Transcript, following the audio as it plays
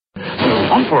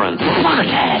conference.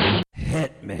 Succotash.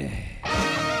 Hit me.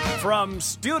 From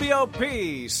Studio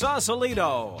P,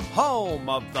 Sausalito, home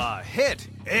of the hit,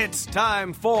 it's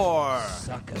time for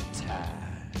Succotash.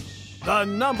 the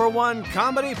 #1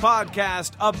 comedy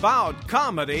podcast about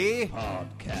comedy.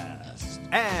 Podcast.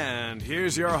 And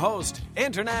here's your host,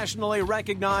 internationally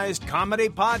recognized comedy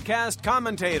podcast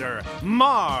commentator,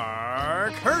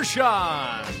 Mark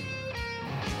Hershon.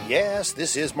 Yes,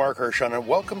 this is Mark Hershon, and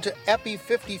welcome to Epi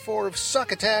 54 of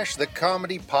Succotash, the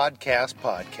comedy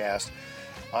podcast.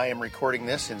 I am recording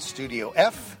this in Studio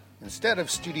F instead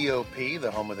of Studio P,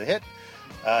 the home of the hit,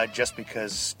 just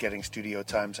because getting studio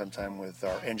time sometime with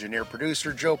our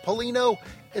engineer-producer, Joe Polino,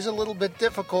 is a little bit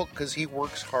difficult because he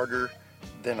works harder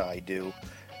than I do.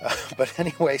 But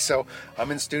anyway, so I'm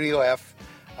in Studio F.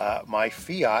 My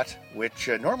Fiat, which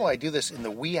normally I do this in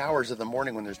the wee hours of the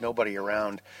morning when there's nobody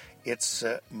around. It's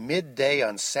midday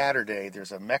on Saturday.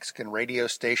 There's a Mexican radio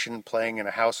station playing in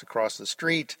a house across the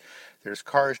street. There's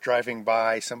cars driving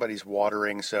by. Somebody's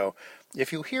watering. So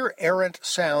if you hear errant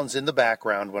sounds in the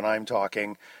background when I'm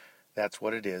talking, that's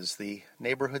what it is. The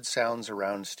neighborhood sounds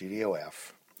around Studio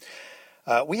F.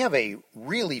 We have a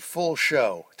really full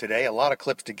show today, a lot of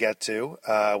clips to get to.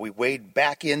 We wade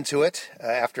back into it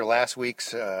after last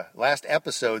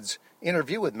episode's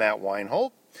interview with Matt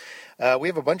Weinhold. We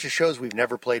have a bunch of shows we've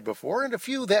never played before and a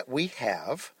few that we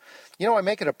have. You know, I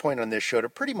make it a point on this show to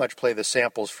pretty much play the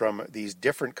samples from these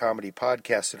different comedy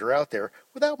podcasts that are out there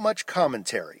without much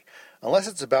commentary, unless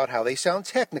it's about how they sound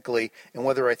technically and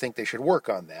whether I think they should work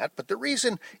on that. But the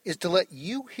reason is to let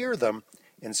you hear them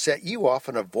and set you off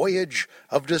on a voyage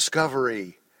of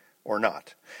discovery. Or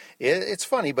not. It's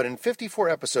funny, but in 54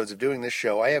 episodes of doing this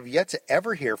show, I have yet to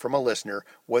ever hear from a listener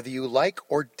whether you like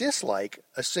or dislike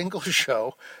a single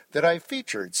show that I've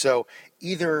featured. So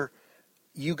either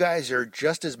you guys are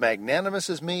just as magnanimous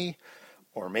as me,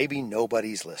 or maybe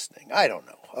nobody's listening. I don't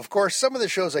know. Of course, some of the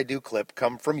shows I do clip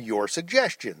come from your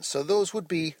suggestions, so those would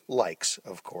be likes,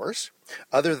 of course.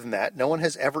 Other than that, no one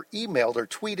has ever emailed or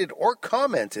tweeted or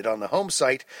commented on the home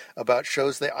site about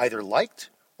shows they either liked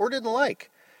or didn't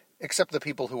like. Except the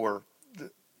people who were,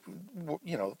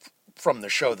 from the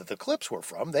show that the clips were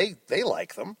from. They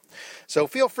like them. So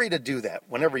feel free to do that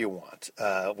whenever you want.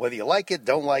 Whether you like it,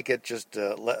 don't like it, just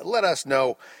let us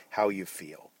know how you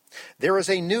feel. There is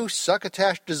a new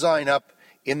Succotash design up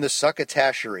in the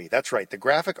Succotashery. That's right, the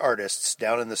graphic artists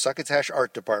down in the Succotash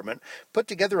art department put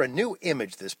together a new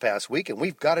image this past week, and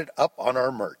we've got it up on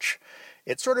our merch.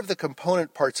 It's sort of the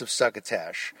component parts of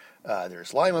Succotash.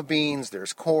 There's lima beans,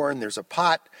 there's corn, there's a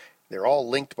pot. They're all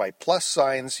linked by plus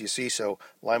signs, you see, so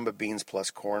lima beans plus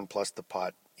corn plus the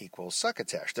pot equals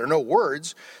Succotash. There are no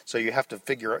words, so you have to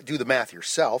do the math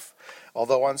yourself.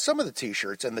 Although on some of the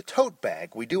t-shirts and the tote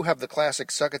bag, we do have the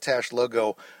classic Succotash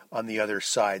logo on the other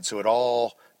side, so it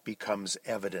all becomes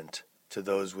evident to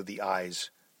those with the eyes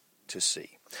to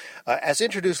see. As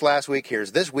introduced last week,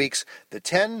 here's this week's the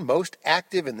 10 most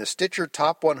active in the Stitcher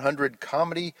Top 100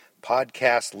 comedy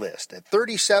podcast list. At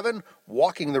 37,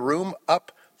 Walking the Room,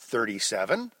 up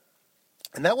 37,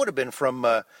 and that would have been from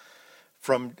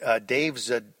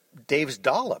Dave's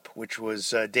Dollop, which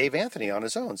was Dave Anthony on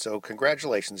his own. So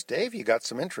congratulations, Dave. You got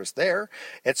some interest there.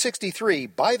 At 63,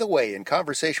 By the Way, In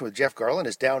Conversation with Jeff Garlin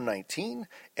is down 19.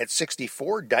 At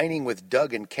 64, Dining with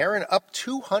Doug and Karen, up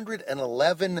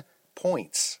 211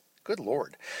 points. Good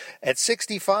Lord. At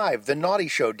 65, The Naughty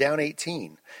Show, down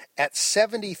 18. At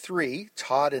 73,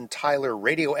 Todd and Tyler,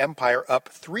 Radio Empire, up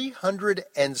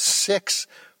 306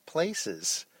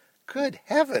 places. Good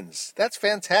heavens. That's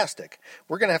fantastic.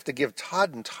 We're going to have to give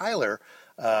Todd and Tyler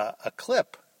a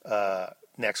clip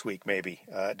next week, maybe.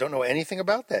 Don't know anything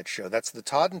about that show. That's the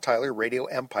Todd and Tyler Radio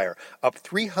Empire, up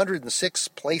 306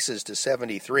 places to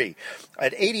 73.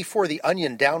 At 84, The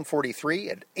Onion, down 43.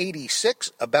 At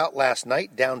 86, About Last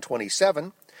Night, down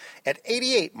 27. At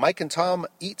 88, Mike and Tom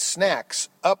Eat Snacks,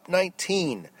 up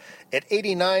 19. At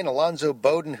 89, Alonzo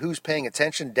Bowden, Who's Paying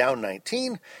Attention, down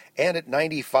 19. And at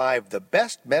 95, The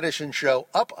Best Medicine Show,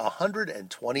 up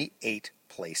 128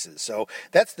 places. So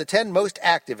that's the 10 most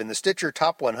active in the Stitcher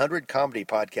Top 100 comedy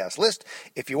podcast list.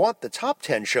 If you want the top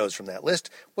 10 shows from that list,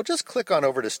 well, just click on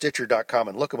over to Stitcher.com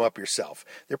and look them up yourself.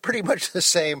 They're pretty much the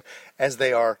same as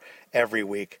they are every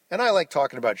week. And I like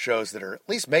talking about shows that are at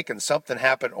least making something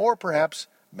happen, or perhaps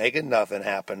making nothing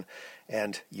happen.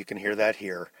 And you can hear that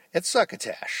here at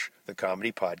Succotash, the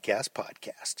comedy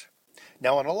podcast.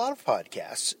 Now, on a lot of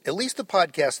podcasts, at least the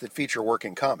podcasts that feature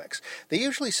working comics, they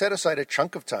usually set aside a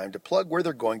chunk of time to plug where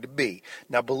they're going to be.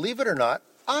 Now, believe it or not,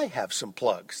 I have some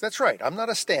plugs. That's right, I'm not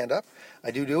a stand-up.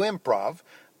 I do improv,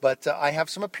 But I have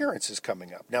some appearances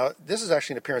coming up. Now, this is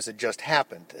actually an appearance that just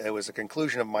happened. It was a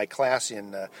conclusion of my class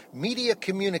in media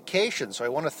communication. So I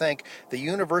want to thank the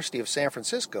University of San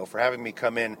Francisco for having me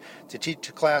come in to teach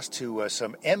a class to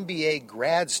some MBA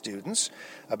grad students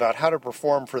about how to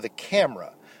perform for the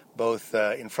camera, both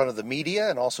in front of the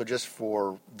media and also just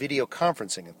for video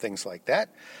conferencing and things like that.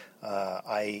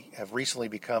 I have recently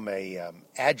become a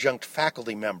adjunct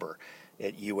faculty member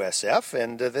at USF,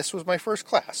 and this was my first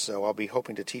class, so I'll be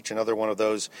hoping to teach another one of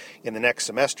those in the next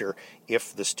semester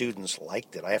if the students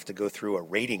liked it. I have to go through a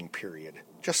rating period,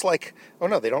 just like, oh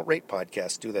no, they don't rate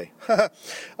podcasts, do they?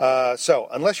 So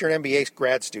unless you're an MBA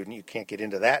grad student, you can't get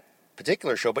into that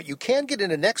particular show, but you can get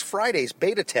into next Friday's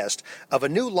beta test of a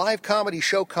new live comedy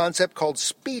show concept called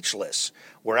Speechless,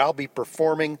 where I'll be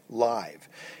performing live.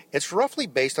 It's roughly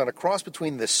based on a cross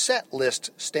between the set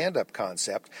list stand-up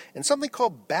concept and something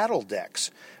called Battle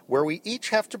Decks, where we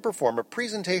each have to perform a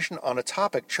presentation on a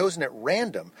topic chosen at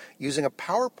random using a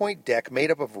PowerPoint deck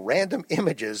made up of random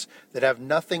images that have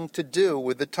nothing to do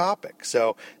with the topic.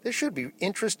 So this should be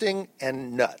interesting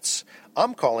and nuts.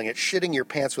 I'm calling it Shitting Your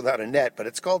Pants Without a Net, but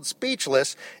it's called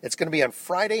Speechless. It's going to be on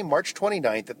Friday, March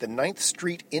 29th at the 9th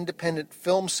Street Independent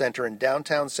Film Center in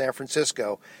downtown San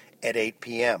Francisco at 8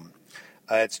 p.m.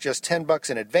 It's just $10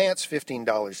 in advance,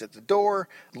 $15 at the door.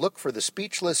 Look for the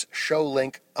Speechless show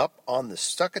link up on the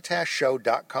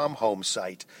succotashshow.com home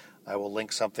site. I will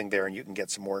link something there and you can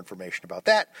get some more information about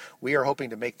that. We are hoping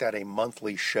to make that a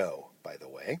monthly show, by the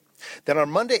way. Then on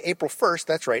Monday, April 1st,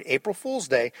 that's right, April Fool's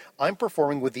Day, I'm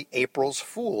performing with the April's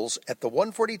Fools at the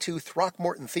 142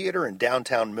 Throckmorton Theater in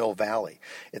downtown Mill Valley.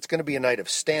 It's going to be a night of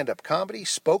stand-up comedy,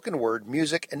 spoken word,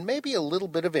 music, and maybe a little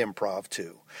bit of improv,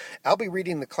 too. I'll be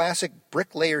reading the classic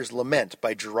Bricklayer's Lament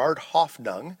by Gerard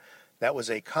Hoffnung. That was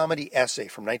a comedy essay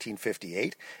from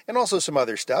 1958, and also some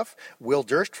other stuff. Will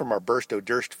Durst from our Burst O'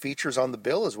 Durst features on the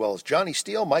bill, as well as Johnny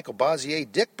Steele, Michael Bazier,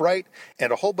 Dick Bright,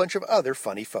 and a whole bunch of other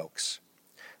funny folks.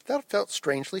 That felt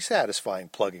strangely satisfying,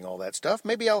 plugging all that stuff.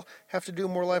 Maybe I'll have to do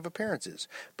more live appearances.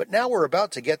 But now we're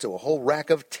about to get to a whole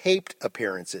rack of taped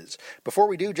appearances. Before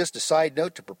we do, just a side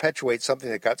note to perpetuate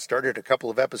something that got started a couple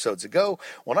of episodes ago,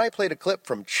 when I played a clip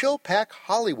from Chill Pack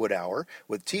Hollywood Hour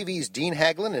with TV's Dean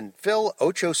Haglund and Phil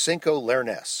Ocho Cinco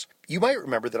Lernes. You might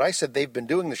remember that I said they've been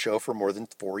doing the show for more than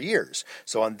 4 years.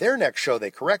 So on their next show,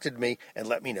 they corrected me and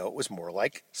let me know it was more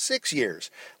like 6 years.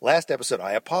 Last episode,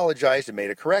 I apologized and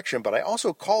made a correction, but I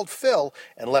also called Phil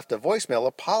and left a voicemail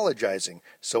apologizing.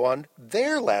 So on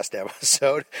their last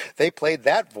episode, they played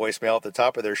that voicemail at the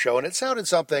top of their show, and it sounded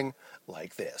something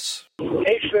like this.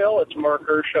 Hey, Phil, it's Mark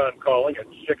Hershon calling at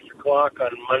 6 o'clock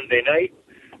on Monday night.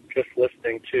 Just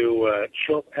listening to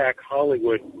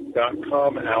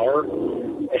chillpackhollywood.com hour.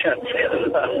 And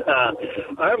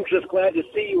I'm just glad to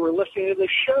see you were listening to the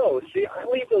show. See, I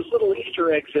leave those little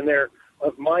Easter eggs in there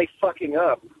of my fucking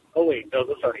up. Oh, wait, no,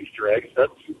 those aren't Easter eggs.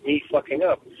 That's me fucking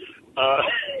up.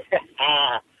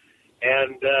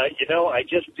 I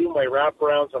just do my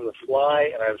wraparounds on the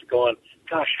fly, and I was going,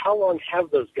 gosh, how long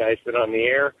have those guys been on the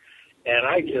air? And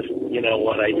I just,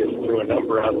 I just threw a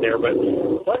number out there. But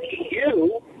lucky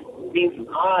you means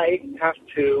I have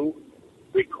to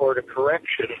record a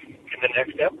correction in the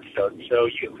next episode. So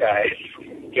you guys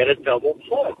get a double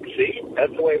plug. See?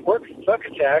 That's the way it works.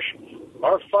 Succotash,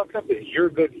 our fuck-up is your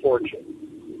good fortune.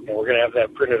 And we're going to have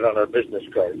that printed on our business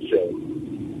card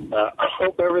soon. I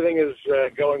hope everything is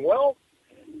going well,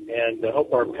 and I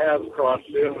hope our paths cross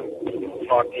soon.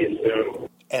 Talk to you soon.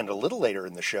 And a little later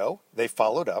in the show, they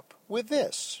followed up with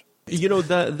this.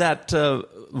 That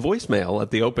voicemail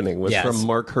at the opening was from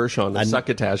Mark Hershon of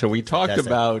Succotash, and we talked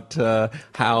about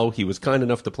how he was kind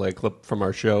enough to play a clip from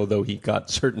our show, though he got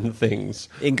certain things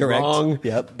incorrect. Wrong.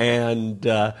 Yep. And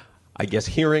I guess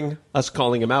hearing us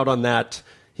calling him out on that,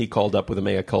 he called up with a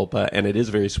mea culpa, and it is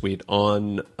very sweet.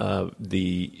 On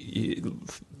the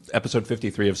episode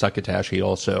 53 of Succotash, he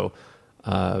also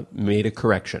made a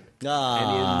correction. And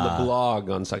in the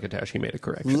blog on Succotash, he made a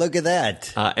correction. Look at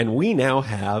that. And we now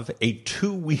have a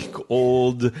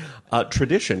 2-week-old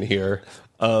tradition here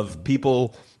of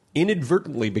people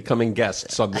inadvertently becoming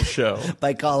guests on the show.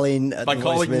 By calling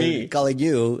me. Calling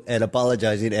you and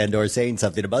apologizing and or saying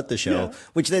something about the show,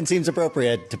 which then seems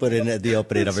appropriate to put in at the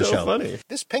opening of a show. Funny.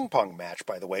 This ping pong match,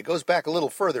 by the way, goes back a little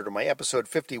further to my episode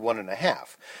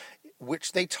 51.5.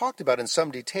 Which they talked about in some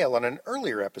detail on an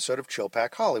earlier episode of Chill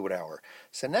Pack Hollywood Hour.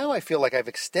 So now I feel like I've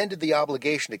extended the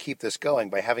obligation to keep this going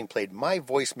by having played my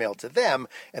voicemail to them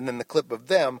and then the clip of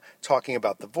them talking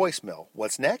about the voicemail.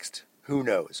 What's next? Who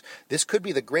knows? This could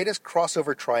be the greatest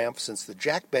crossover triumph since the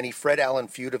Jack Benny-Fred Allen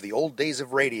feud of the old days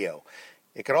of radio.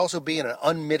 It could also be an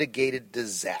unmitigated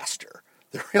disaster.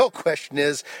 The real question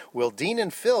is, will Dean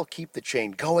and Phil keep the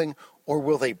chain going, or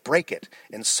will they break it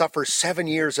and suffer 7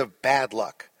 years of bad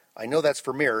luck? I know that's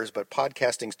for mirrors, but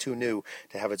podcasting's too new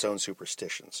to have its own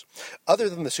superstitions. Other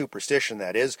than the superstition,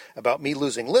 that is, about me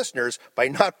losing listeners by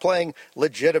not playing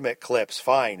legitimate clips.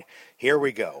 Fine, here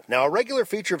we go. Now, a regular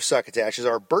feature of Succotash is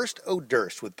our Burst O'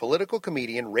 Durst with political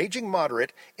comedian, raging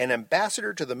moderate, and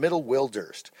ambassador to the middle, Will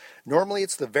Durst. Normally,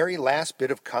 it's the very last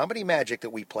bit of comedy magic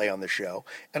that we play on the show,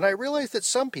 and I realize that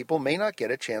some people may not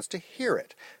get a chance to hear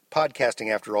it. Podcasting,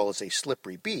 after all, is a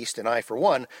slippery beast, and I, for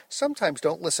one, sometimes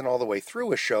don't listen all the way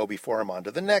through a show before I'm on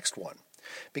to the next one.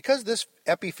 Because this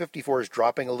Epi 54 is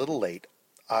dropping a little late,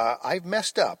 I've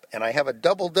messed up, and I have a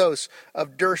double dose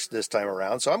of Durst this time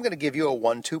around, so I'm going to give you a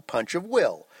 1-2 punch of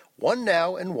Will. One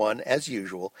now and one, as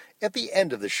usual, at the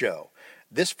end of the show.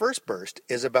 This first burst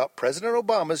is about President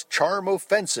Obama's charm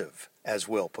offensive, as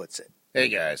Will puts it. Hey,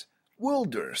 guys. Will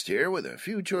Durst here with a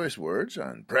few choice words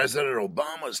on President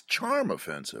Obama's charm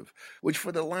offensive, which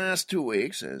for the last 2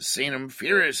 weeks has seen him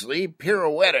furiously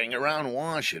pirouetting around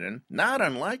Washington, not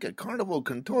unlike a carnival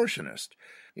contortionist.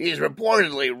 He's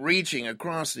reportedly reaching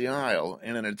across the aisle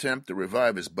in an attempt to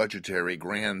revive his budgetary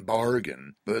grand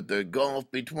bargain, but the gulf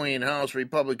between House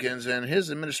Republicans and his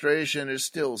administration is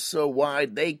still so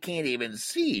wide they can't even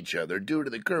see each other due to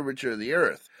the curvature of the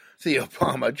earth. The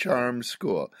Obama Charm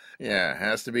School. Yeah,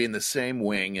 has to be in the same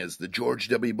wing as the George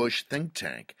W. Bush think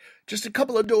tank, just a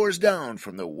couple of doors down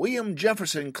from the William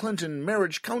Jefferson Clinton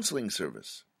Marriage Counseling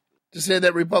Service. To say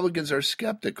that Republicans are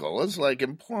skeptical is like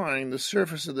implying the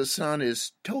surface of the sun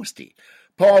is toasty.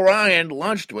 Paul Ryan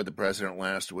lunched with the president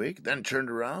last week, then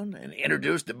turned around and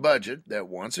introduced a budget that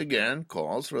once again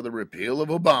calls for the repeal of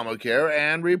Obamacare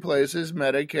and replaces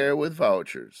Medicare with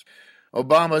vouchers.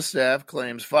 Obama's staff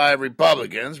claims 5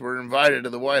 Republicans were invited to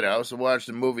the White House to watch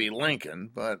the movie Lincoln,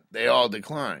 but they all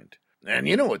declined. And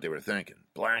you know what they were thinking.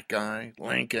 Black guy,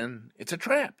 Lincoln, it's a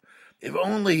trap. If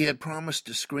only he had promised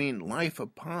to screen Life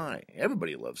of Pi.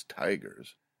 Everybody loves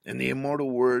tigers. In the immortal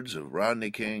words of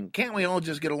Rodney King, can't we all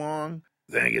just get along?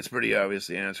 I think it's pretty obvious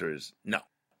the answer is no.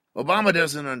 Obama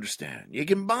doesn't understand. You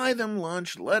can buy them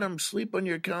lunch, let them sleep on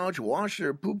your couch, wash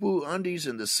their poo-poo undies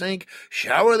in the sink,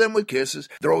 shower them with kisses,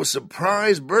 throw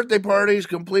surprise birthday parties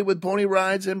complete with pony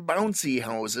rides and bouncy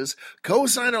houses,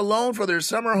 co-sign a loan for their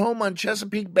summer home on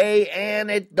Chesapeake Bay,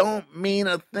 and it don't mean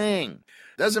a thing.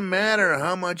 Doesn't matter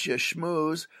how much you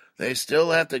schmooze, they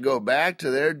still have to go back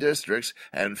to their districts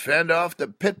and fend off the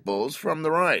pit bulls from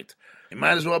the right. You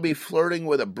might as well be flirting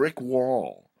with a brick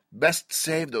wall. Best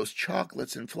save those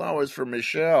chocolates and flowers for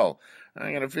Michelle.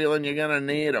 I got a feeling you're going to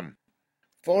need them.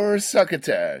 For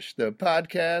Succotash, the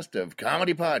podcast of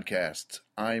comedy podcasts,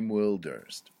 I'm Will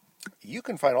Durst. You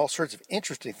can find all sorts of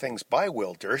interesting things by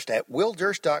Will Durst at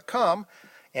willdurst.com,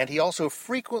 and he also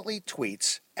frequently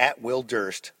tweets at Will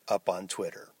Durst up on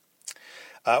Twitter.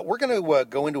 We're going to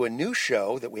go into a new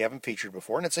show that we haven't featured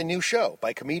before, and it's a new show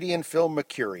by comedian Phil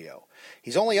Mercurio.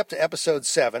 He's only up to episode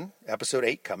 7, episode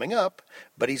 8 coming up,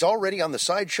 but he's already on the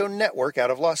Sideshow Network out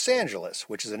of Los Angeles,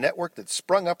 which is a network that's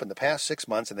sprung up in the past 6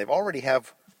 months, and they've already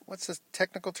have, what's the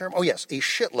technical term? Oh, yes, a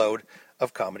shitload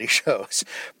of comedy shows.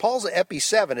 Paul's Epi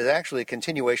 7 is actually a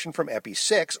continuation from Epi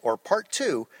 6, or part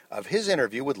 2, of his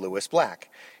interview with Lewis Black.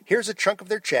 Here's a chunk of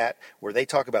their chat where they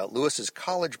talk about Lewis's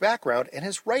college background and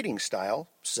his writing style,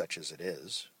 such as it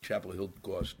is. Chapel Hill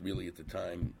cost really at the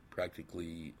time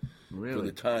practically, for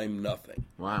the time, nothing.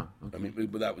 Wow. Okay. I mean,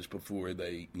 but that was before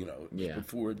they,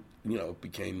 before, it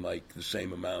became like the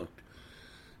same amount,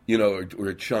 or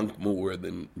a chunk more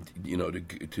than,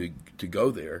 to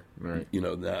go there. Right.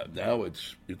 Now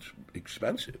it's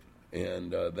expensive.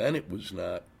 And then it was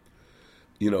not,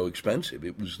 expensive.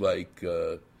 It was like,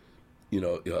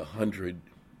 100,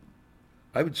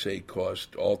 I would say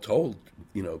cost all told,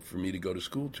 for me to go to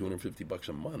school, $250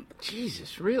 a month.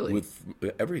 Jesus, really? With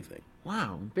everything.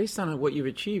 Wow. Based on what you've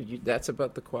achieved, that's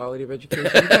about the quality of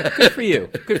education. Good for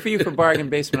you. Good for you for bargain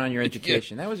basement on your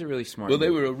education. That was a really smart They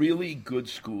move. were a really good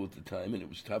school at the time, and it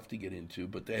was tough to get into,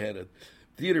 but they had a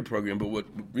theater program. But what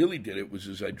really did it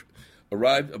was I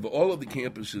arrived, of all of the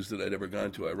campuses that I'd ever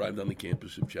gone to, I arrived on the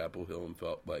campus of Chapel Hill and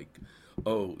felt like,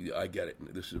 oh, I get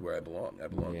it. This is where I belong. I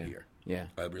belong here. Yeah.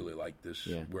 I really like this,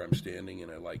 where I'm standing,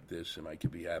 and I like this, and I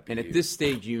could be happy And here. at this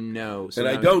stage, So and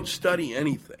I don't study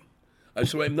anything.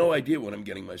 So I have no idea what I'm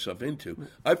getting myself into.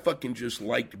 I fucking just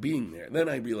liked being there. Then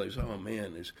I realized, oh,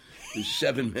 man, there's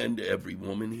 7 men to every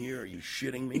woman here. Are you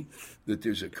shitting me? That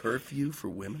there's a curfew for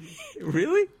women?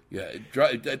 Really? Yeah,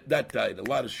 that died. A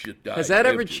lot of shit died. Has that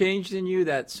ever changed in you,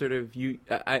 that sort of,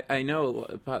 I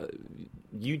know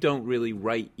you don't really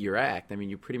write your act. I mean,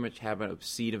 you pretty much have a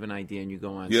seed of an idea, and you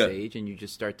go on Yeah. stage, and you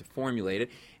just start to formulate it,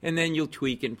 and then you'll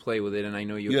tweak it and play with it. And I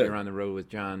know you're on the road with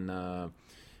John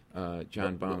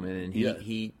Bowman, and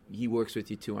he works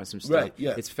with you too on some stuff. Right,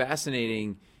 yeah. It's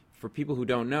fascinating. For people who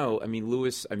don't know, I mean,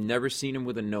 Lewis, I've never seen him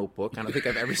with a notebook. I don't think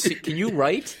I've ever seen. Can you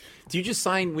write? Do you just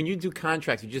sign when you do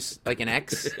contracts? You just like an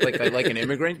X, like an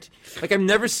immigrant. Like I've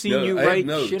never seen you write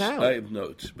shit out. I have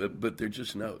notes, but they're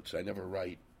just notes. I never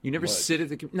write. You never much. sit at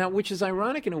the now, which is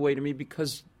ironic in a way to me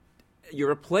because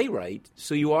you're a playwright,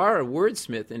 so you are a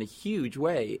wordsmith in a huge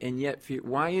way, and yet,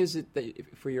 why is it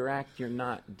that for your act you're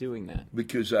not doing that?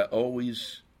 Because I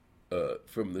always.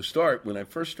 From the start, when I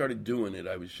first started doing it,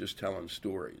 I was just telling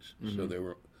stories.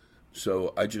 Mm-hmm.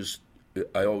 So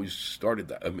I always started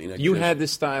that. I mean, you had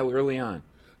this style early on.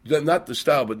 Not the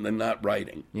style, but then not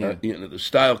writing. Yeah. The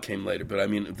style came later. But I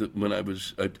mean, when I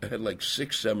had like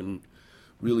 6, 7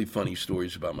 really funny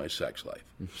stories about my sex life.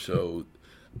 So,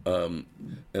 and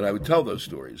I would tell those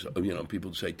stories. People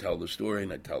would say, "Tell the story,"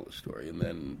 and I'd tell the story. And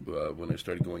then when I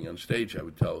started going on stage, I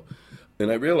would tell. And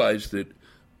I realized that.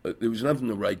 There was nothing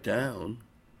to write down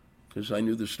because I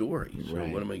knew the story. So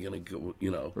what am I going to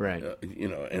go? Right.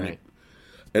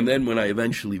 And then when I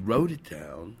eventually wrote it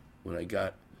down, when I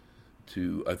got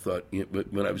to, I thought,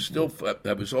 but when I was still,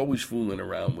 I was always fooling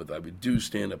around with. I would do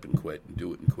stand up and quit, and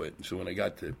do it and quit. And so when I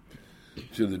got to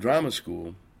the drama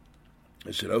school,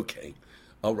 I said, okay,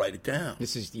 I'll write it down.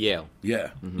 This is Yale.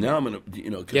 Yeah. Mm-hmm. Now I'm going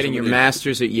to, getting your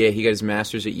master's at Yale. He got his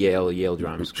master's at Yale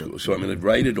Drama School. So I'm going to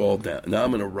write it all down. Now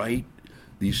I'm going to write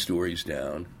these stories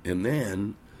down, and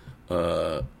then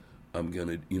I'm going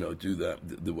to, do that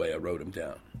the way I wrote them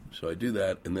down. So I do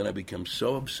that, and then I become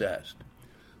so obsessed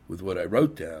with what I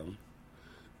wrote down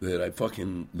that I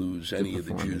fucking lose any of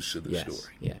the juice of the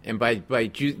story. Yeah, and by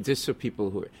just so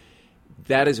people who are,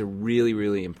 that is a really,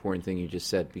 really important thing you just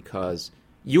said, because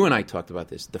you and I talked about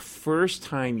this. The first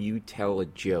time you tell a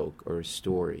joke or a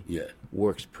story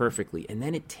works perfectly, and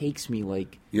then it takes me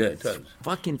it does.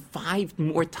 Fucking 5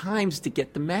 more times to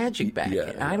get the magic back.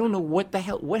 Yeah. I don't know what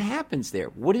happens there.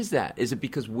 What is that? Is it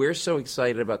because we're so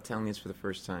excited about telling this for the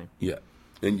first time? Yeah.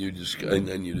 And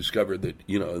then you discover that,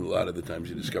 a lot of the times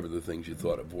you discover the things you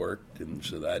thought have worked, and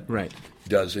so that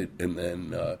does it. And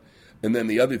then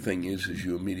the other thing is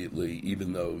you immediately,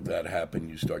 even though that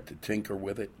happened, you start to tinker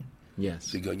with it.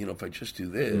 Yes. So you go, if I just do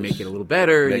this. You make it a little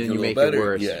better, and then you make it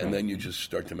worse. Yeah, and then you just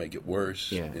start to make it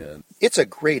worse. Yeah. It's a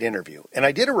great interview, and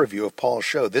I did a review of Paul's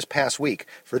show this past week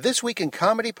for This Week in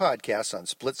Comedy Podcasts on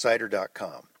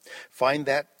SplitSider.com. Find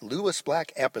that Lewis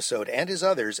Black episode and his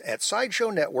others at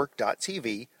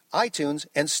SideshowNetwork.tv, iTunes,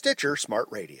 and Stitcher Smart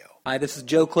Radio. Hi, this is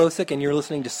Joe Klosik, and you're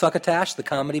listening to Succotash, the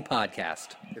Comedy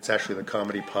Podcast. It's actually the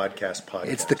Comedy Podcast Podcast.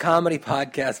 It's the Comedy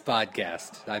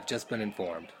Podcast. I've just been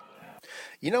informed.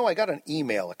 I got an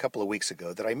email a couple of weeks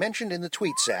ago that I mentioned in the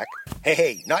tweet sack.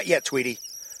 Hey, not yet, Tweety.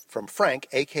 From Frank,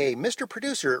 a.k.a. Mr.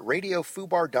 Producer at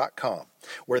RadioFubar.com,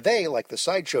 where they, like the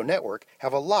Sideshow Network,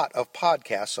 have a lot of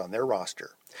podcasts on their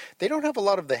roster. They don't have a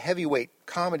lot of the heavyweight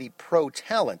comedy pro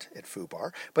talent at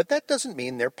Fubar, but that doesn't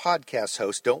mean their podcast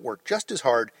hosts don't work just as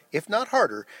hard, if not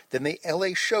harder, than the LA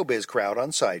showbiz crowd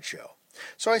on Sideshow.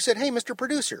 So I said, hey, Mr.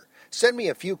 Producer, send me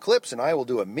a few clips and I will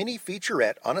do a mini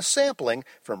featurette on a sampling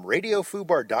from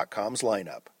RadioFubar.com's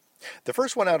lineup. The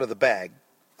first one out of the bag,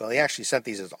 well, he actually sent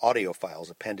these as audio files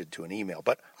appended to an email,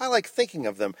 but I like thinking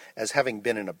of them as having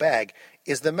been in a bag,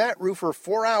 is the Matt Rufer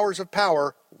 4 Hours of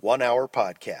Power 1 Hour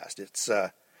podcast. It's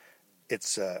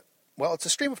a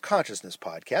stream of consciousness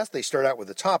podcast. They start out with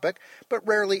a topic, but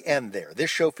rarely end there. This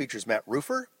show features Matt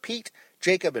Rufer, Pete,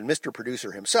 Jacob, and Mr.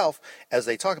 Producer himself as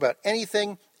they talk about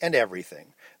anything and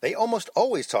everything. They almost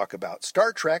always talk about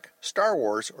Star Trek, Star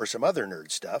Wars, or some other nerd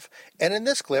stuff. And in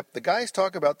this clip, the guys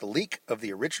talk about the leak of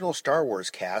the original Star Wars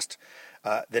cast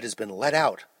that has been let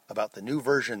out about the new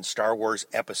version Star Wars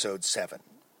Episode 7.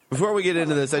 Before we get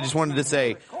into this, I just wanted to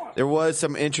say there was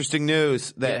some interesting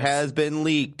news that has been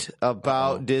leaked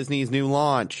about Disney's new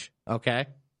launch. Okay.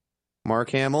 Mark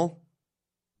Hamill?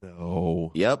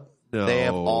 No. Yep.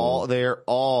 No. They're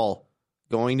all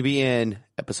going to be in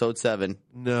Episode 7.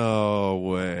 No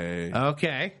way.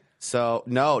 Okay. So,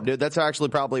 no, dude, that's actually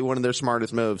probably one of their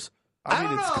smartest moves. I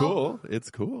mean, it's cool. It's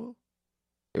cool.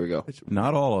 Here we go.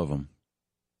 Not all of them.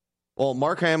 Well,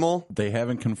 Mark Hamill. They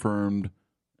haven't confirmed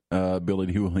Billy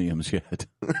D. Williams yet.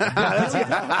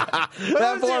 That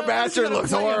poor bastard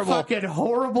looks horrible. Fucking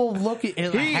horrible looking.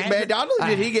 Not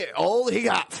only did he get old, he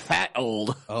got fat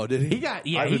old. Oh, did he?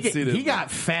 He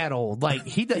got fat old. Like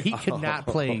he could not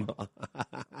play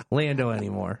Lando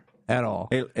anymore at all.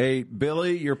 Hey,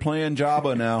 Billy, you're playing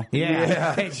Jabba now.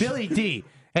 Yeah. Hey, Billy D.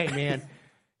 Hey, man.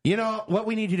 You know what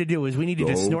we need you to do is we need you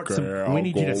to snort some. We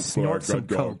need you to snort some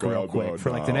coke real quick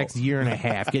for like the next year and a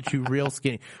half. Get you real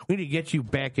skinny. We need to get you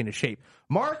back into shape.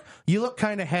 Mark, you look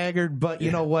kind of haggard, but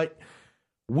you know what?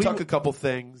 Tuck a couple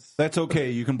things. That's okay.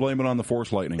 You can blame it on the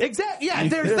Force lightning. Exactly. Yeah,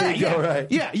 there's that. Go, Yeah, right.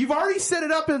 yeah. You've already set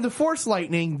it up in the Force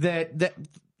lightning. That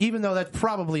even though that's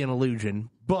probably an illusion,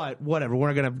 but whatever.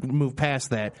 We're gonna move past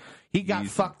that. He got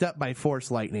fucked up by Force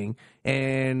lightning,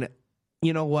 and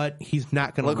you know what? He's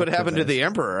not going to look what happened to the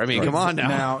Emperor. I mean, come on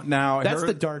now. Now that's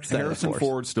the dark side. Harrison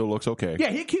Ford still looks okay. Yeah,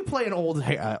 he keep playing old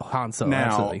Han Solo. Now,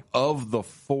 absolutely. of the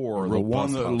four, the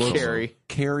one that looks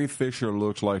Carrie Fisher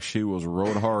looks like she was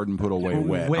rode hard and put away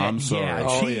wet. I'm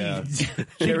sorry. Yeah,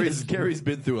 Carrie's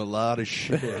been through a lot of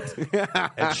shit,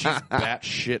 and she's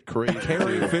batshit crazy.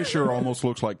 Carrie Fisher almost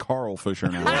looks like Carl Fisher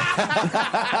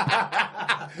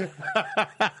now.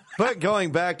 But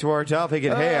going back to our topic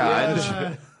at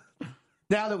hand.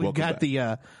 Now that we've got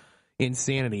the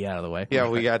insanity out of the way. Yeah,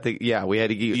 we got we had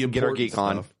to get our geek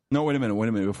on. No, wait a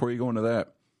minute. Before you go into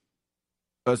that,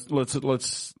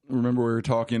 let's remember we were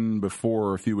talking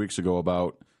before a few weeks ago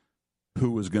about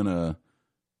who was gonna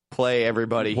play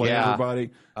everybody.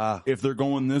 If they're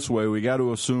going this way, we got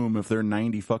to assume if they're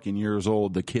 90 fucking years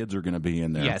old, the kids are going to be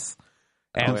in there. Yes,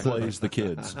 who plays the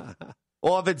kids?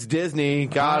 Well, if it's Disney,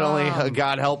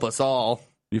 God help us all.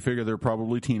 You figure they're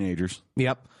probably teenagers.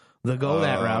 Yep. They'll go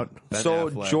that route.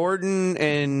 So Affleck. Jordan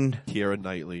and Keira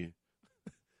Knightley.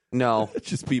 No.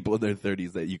 Just people in their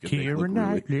 30s that you can Keira make look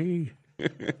Knightley.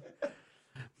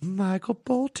 Michael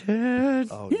Bolton.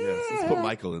 Oh, yes. Let's put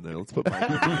Michael in there. Let's put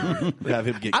Michael. Have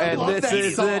him get And this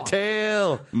is the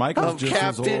tale of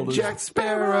Captain Jack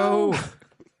Sparrow.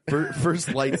 First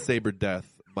lightsaber death,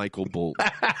 Michael Bolton.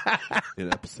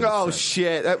 In episode 7.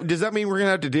 Shit. Does that mean we're going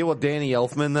to have to deal with Danny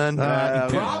Elfman then?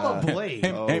 Probably.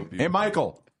 Hey,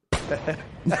 Michael.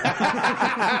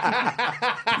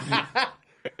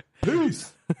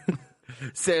 Peace.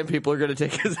 Sand people are going to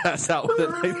take his ass out within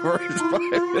like 5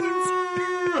 minutes.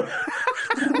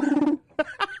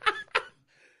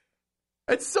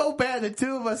 It's so bad the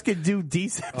two of us can do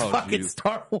decent fucking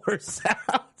Star Wars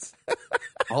sounds.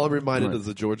 All I'm reminded is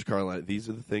of George Carlin. These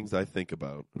are the things I think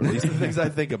about. Or these are the things I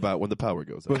think about when the power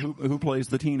goes out. But who plays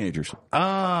the teenagers?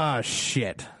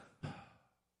 Shit.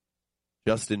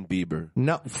 Justin Bieber.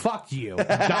 No, fuck you.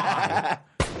 That's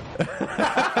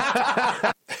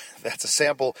a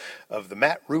sample of the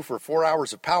Matt Roofer 4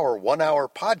 Hours of Power 1 Hour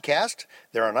podcast.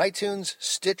 They're on iTunes,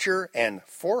 Stitcher, and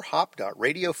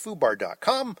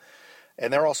 4hop.radiofubar.com.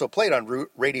 And they're also played on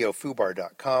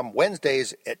radiofubar.com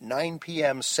Wednesdays at 9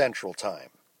 p.m. Central Time.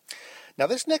 Now,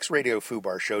 this next Radio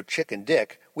Fubar show, Chick and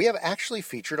Dick, we have actually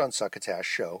featured on Succotash's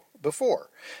show before.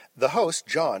 The host,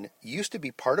 John, used to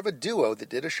be part of a duo that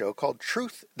did a show called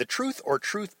The Truth or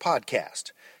Truth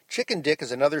Podcast. Chick and Dick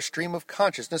is another stream of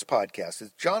consciousness podcast.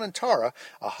 It's John and Tara,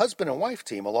 a husband and wife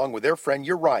team, along with their friend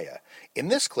Uriah. In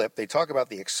this clip, they talk about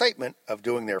the excitement of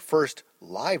doing their first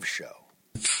live show.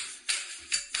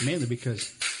 Mainly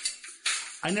because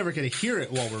I never get to hear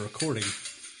it while we're recording.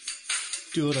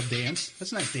 Do a little dance.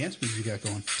 That's nice dance music you got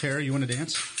going. Tara, you want to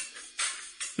dance?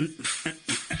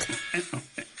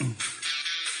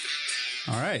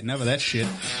 All right, enough of that shit.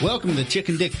 Welcome to the Chick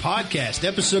and Dick Podcast,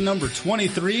 episode number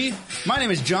 23. My name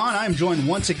is John. I'm joined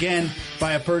once again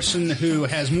by a person who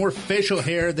has more facial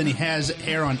hair than he has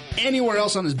hair on anywhere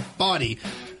else on his body.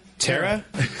 Tara?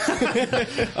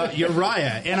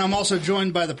 Uriah. And I'm also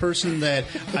joined by the person that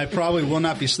I probably will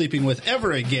not be sleeping with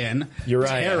ever again.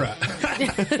 Uriah. Tara.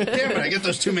 Damn it, I get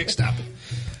those two mixed up.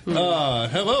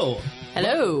 Hello.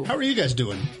 Hello. How are you guys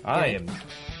doing? I am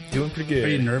doing pretty good. Are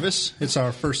you nervous? It's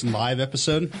our first live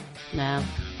episode. No. On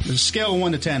a scale of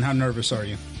 1 to 10, how nervous are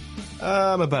you?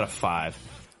 I'm about a 5.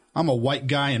 I'm a white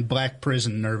guy in black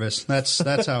prison nervous. That's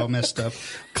how messed up.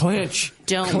 Clinch.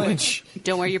 Don't wear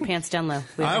your pants down low.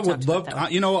 I would love to.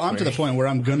 I'm to the point where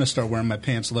I'm going to start wearing my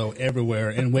pants low everywhere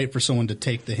and wait for someone to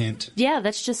take the hint. Yeah,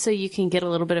 that's just so you can get a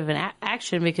little bit of an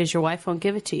action because your wife won't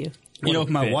give it to you. If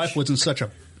my wife wasn't such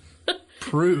a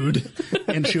prude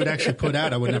and she would actually put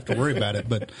out, I wouldn't have to worry about it.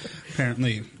 But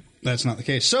apparently that's not the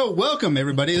case. So welcome,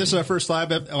 everybody. This is our first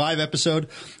live episode.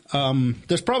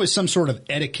 There's probably some sort of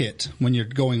etiquette when you're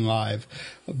going live.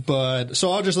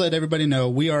 So I'll just let everybody know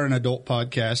we are an adult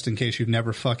podcast in case you've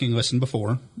never fucking listened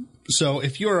before. So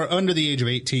if you're under the age of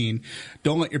 18,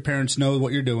 don't let your parents know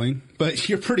what you're doing. But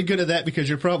you're pretty good at that because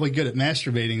you're probably good at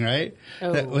masturbating, right?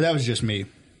 Oh. That was just me.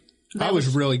 I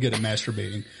was really good at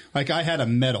masturbating. Like, I had a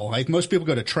medal. Like, most people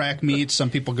go to track meets. Some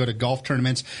people go to golf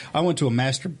tournaments. I went to a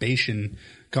masturbation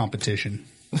competition.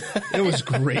 It was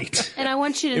great. And I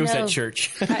want you to know. It was at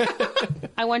church.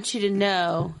 I want you to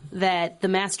know that the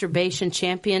masturbation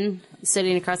champion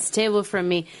sitting across the table from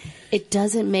me, it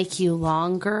doesn't make you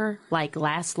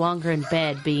last longer in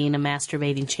bed being a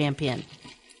masturbating champion.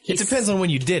 It depends on when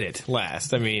you did it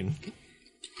last. I mean,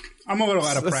 I'm a little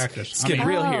out of practice. Let's get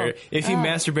real here. If he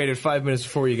masturbated 5 minutes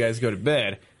before you guys go to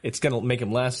bed, it's going to make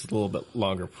him last a little bit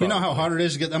longer. Probably. You know how hard it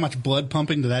is to get that much blood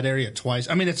pumping to that area twice?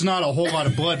 I mean, it's not a whole lot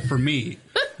of blood for me,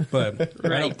 but...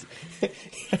 Right.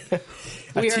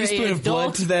 A teaspoon of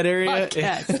blood to that area?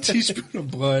 A teaspoon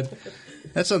of blood.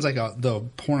 That sounds like the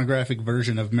pornographic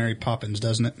version of Mary Poppins,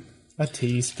 doesn't it? A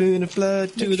teaspoon of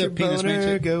blood to the penis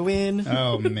boner go in.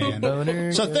 Oh,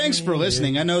 man. So thanks for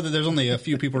listening. I know that there's only a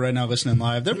few people right now listening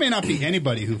live. There may not be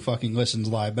anybody who fucking listens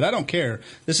live, but I don't care.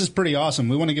 This is pretty awesome.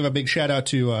 We want to give a big shout out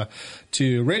to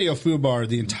Radio Fubar,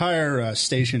 the entire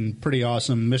station. Pretty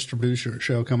awesome. Mr. Producer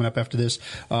show coming up after this.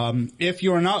 If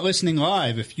you are not listening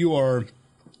live, if you are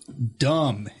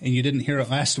dumb and you didn't hear it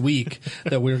last week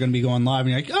that we were going to be going live and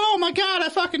you're like, oh my God, I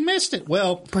fucking missed it.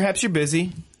 Well, perhaps you're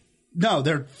busy. No,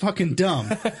 they're fucking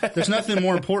dumb. There's nothing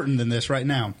more important than this right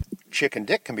now. Chicken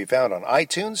Dick can be found on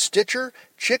iTunes, Stitcher,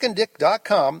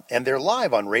 chickendick.com, and they're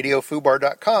live on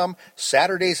radiofubar.com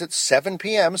Saturdays at 7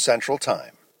 p.m. Central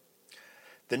Time.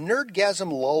 The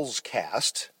Nerdgasm Lulz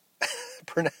cast,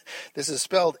 this is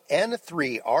spelled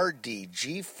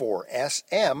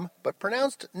N3RDG4SM, but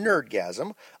pronounced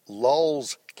Nerdgasm,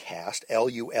 Lulz cast,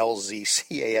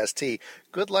 Lulzcast,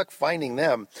 good luck finding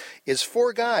them, is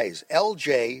 4 guys,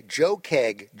 LJ, Joe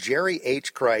Keg, Jerry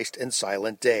H. Christ, and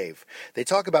Silent Dave. They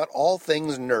talk about all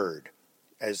things nerd,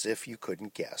 as if you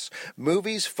couldn't guess.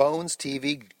 Movies, phones,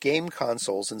 TV, game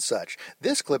consoles, and such.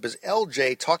 This clip is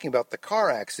LJ talking about the car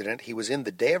accident he was in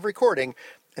the day of recording,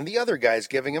 and the other guys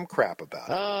giving him crap about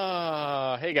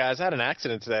it. Hey guys, I had an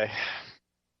accident today.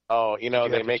 Oh,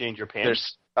 they make change your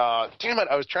pants. Damn it,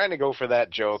 I was trying to go for that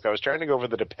joke. I was trying to go for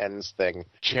the depends thing.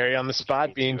 Cherry on the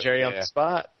spot, being Jerry on the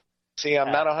spot. See,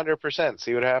 I'm not 100%.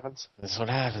 See what happens? That's what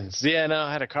happens. Yeah, no,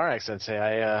 I had a car accident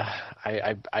today.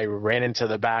 I ran into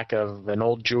the back of an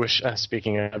old Jewish,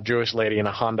 speaking of Jewish lady in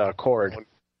a Honda Accord.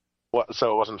 What?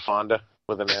 So it wasn't Fonda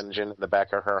with an engine in the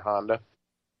back of her Honda?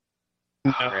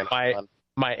 No,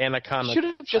 my Anaconda. Should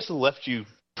have just left you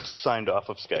signed off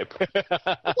of Skype.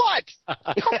 What?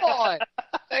 Come on.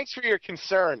 Thanks for your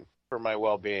concern for my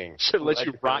well-being. Should let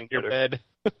you rot in your bed.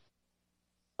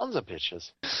 Sons of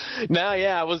bitches. No,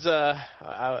 yeah, I was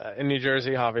in New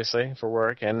Jersey, obviously, for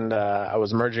work, and I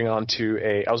was merging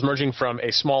from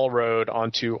a small road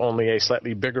onto only a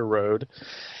slightly bigger road.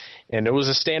 And it was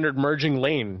a standard merging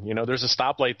lane. There's a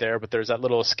stoplight there, but there's that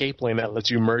little escape lane that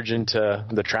lets you merge into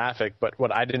the traffic. But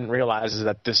what I didn't realize is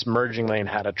that this merging lane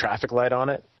had a traffic light on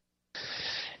it.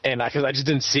 And because I just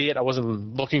didn't see it, I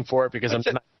wasn't looking for it because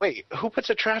Wait, who puts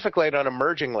a traffic light on a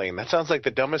merging lane? That sounds like the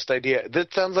dumbest idea.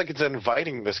 That sounds like it's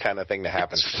inviting this kind of thing to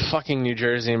happen. It's fucking New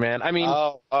Jersey, man. I mean...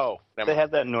 Oh. They have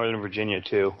that in Northern Virginia,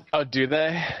 too. Oh, do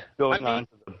they? Going on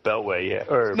to the Beltway, yeah.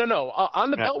 No.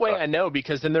 On the Beltway, I know,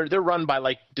 because then they're run by,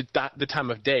 like, the time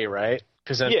of day, right?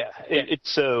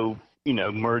 It's so,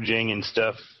 merging and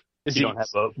stuff. You don't have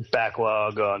a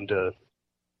backlog onto...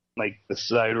 like the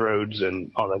side roads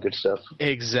and all that good stuff.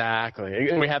 Exactly.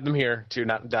 And we have them here, too,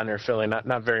 not down near Philly,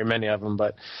 not very many of them.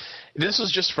 But this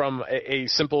was just from a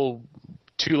simple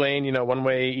 2-lane, one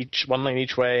lane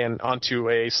each way and onto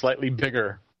a slightly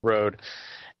bigger road.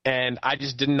 And I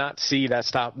just did not see that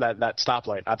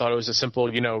stoplight. I thought it was a simple,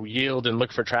 yield and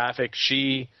look for traffic.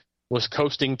 She was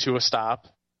coasting to a stop.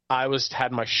 I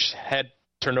had my head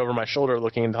turned over my shoulder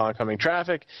looking into oncoming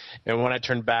traffic. And when I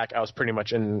turned back, I was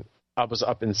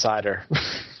up inside her.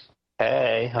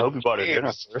 Hey, I hope you bought her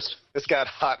dinner first. This got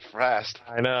hot fast.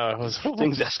 I know.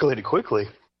 Things escalated quickly.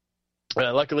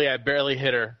 Luckily, I barely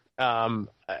hit her.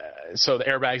 So the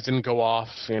airbags didn't go off.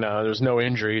 There was no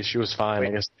injuries. She was fine,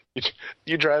 I guess.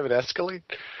 You drive an Escalade?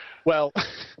 Well,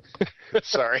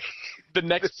 sorry. The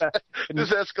next...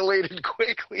 This escalated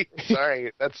quickly.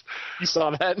 Sorry. You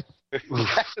saw that?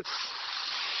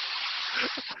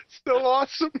 So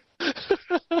awesome.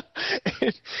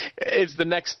 It's the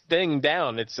next thing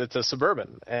down. It's a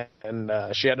Suburban, and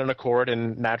she had an Accord,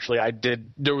 and naturally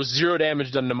there was zero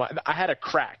damage done to I had a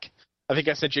crack. I think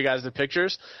I sent you guys the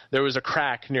pictures. There was a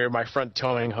crack near my front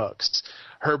towing hooks.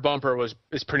 Her bumper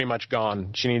is pretty much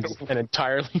gone. She needs an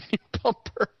entirely new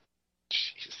bumper.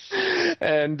 Jeez.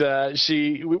 And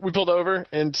we pulled over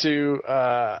into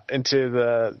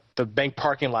the bank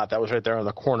parking lot that was right there on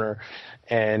the corner,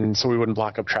 and so we wouldn't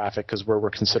block up traffic because we're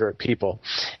considerate people.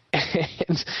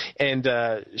 And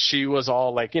she was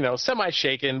all like,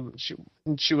 semi-shaken.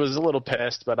 She was a little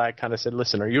pissed, but I kind of said,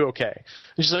 "Listen, are you okay?"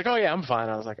 And she's like, "Oh yeah, I'm fine."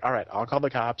 I was like, "All right, I'll call the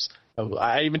cops."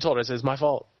 I even told her, I said, "It's my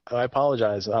fault. I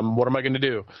apologize. What am I going to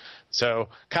do?" So,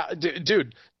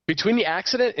 dude, between the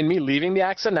accident and me leaving the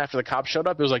accident after the cop showed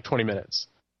up, it was like 20 minutes.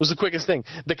 It was the quickest thing.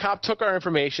 The cop took our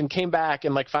information, came back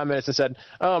in like 5 minutes and said,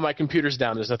 "Oh, my computer's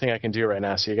down. There's nothing I can do right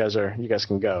now, so you guys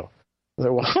can go." I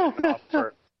was like,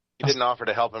 "Well." You didn't offer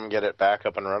to help him get it back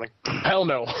up and running? Hell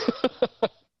no.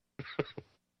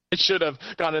 I should have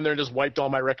gone in there and just wiped all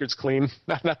my records clean.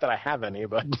 Not that I have any,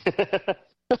 but...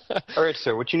 All right,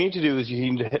 sir. What you need to do is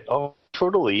you need to hit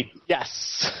Control Delete.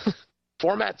 Yes.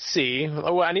 Format C.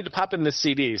 Oh, I need to pop in this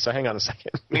CD, so hang on a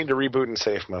second. You need to reboot in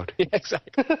safe mode. Yeah,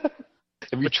 exactly.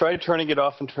 Have you tried turning it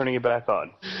off and turning it back on?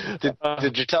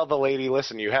 Did you tell the lady,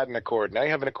 listen, you had an accord. Now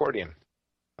you have an accordion.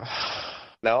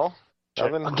 No?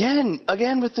 Nothing?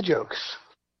 Again with the jokes.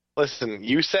 Listen,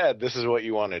 you said this is what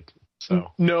you wanted.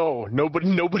 So no,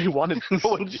 nobody wanted. No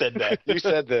one said that. You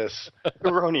said this.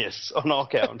 Erroneous on all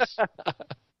counts.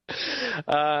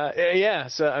 Yeah.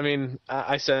 So I mean,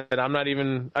 I said I'm not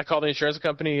even. I called the insurance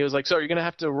company. He was like, "So you're gonna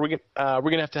have to. We're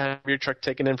gonna have to have your truck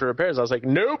taken in for repairs." I was like,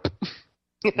 "Nope."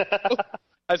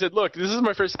 I said, "Look, this is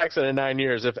my first accident in 9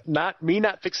 years. If not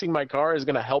fixing my car is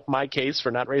going to help my case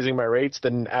for not raising my rates,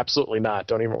 then absolutely not.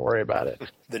 Don't even worry about it."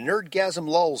 The Nerdgasm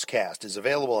Lulzcast is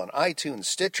available on iTunes,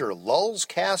 Stitcher,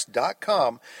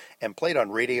 lulzcast.com, and played on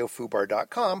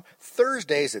radiofubar.com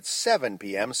Thursdays at 7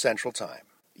 p.m. Central Time.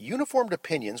 Uniformed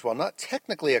Opinions, while not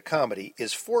technically a comedy,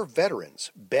 is for veterans.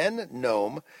 Ben,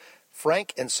 Gnome,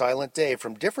 Frank, and Silent Dave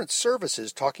from different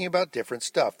services talking about different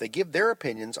stuff. They give their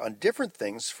opinions on different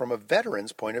things from a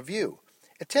veteran's point of view.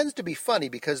 It tends to be funny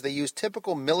because they use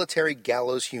typical military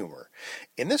gallows humor.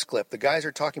 In this clip, the guys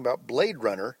are talking about Blade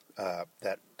Runner,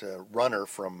 that runner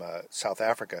from South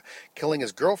Africa, killing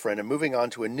his girlfriend and moving on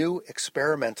to a new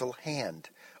experimental hand.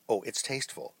 Oh, it's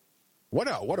tasteful. What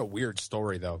a weird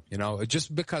story, though.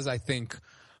 Just because I think...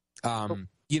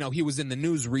 he was in the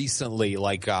news recently,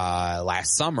 like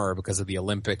last summer, because of the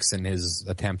Olympics and his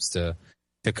attempts to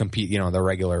compete, the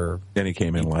regular. Then he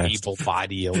came in last. Evil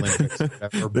body Olympics.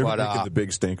 Whatever. They were making the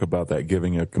big stink about that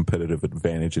giving a competitive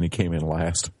advantage, and he came in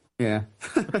last. Yeah.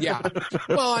 Yeah.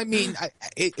 Well, I mean,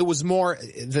 it was more.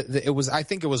 I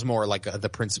think it was more like the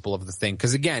principle of the thing.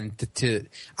 Because again,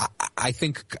 I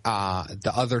think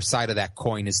the other side of that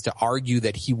coin is to argue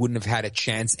that he wouldn't have had a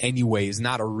chance anyway is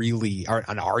not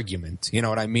an argument. You know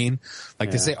what I mean? Like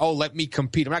to say, "Oh, let me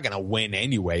compete. I'm not going to win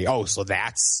anyway." Oh, so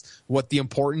that's what the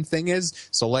important thing is.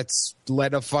 So let's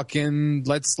let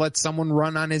someone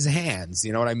run on his hands.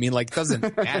 You know what I mean? Like, it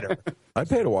doesn't matter. I'd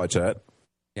pay to watch that.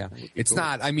 Yeah, it's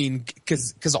not. I mean,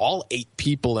 because all 8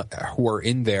 people who are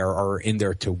in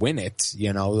there to win it.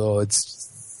 Though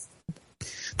it's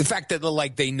the fact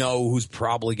that they know who's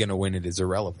probably going to win it is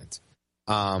irrelevant.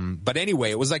 But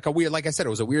anyway, it was like like I said, it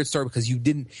was a weird story because you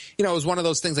didn't. It was one of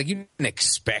those things like you didn't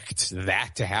expect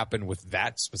that to happen with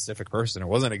that specific person. It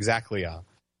wasn't exactly a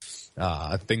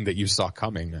thing that you saw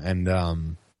coming. And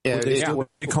Would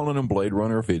they calling him Blade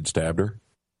Runner if he'd stabbed her?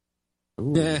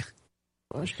 Yeah.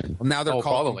 Well, now they're calling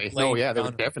probably. him Blade they Gunner.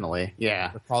 would definitely.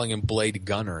 Yeah. They're calling him Blade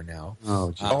Gunner now.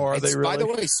 Oh, are they really? By the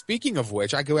way, speaking of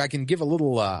which, I can give a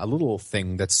little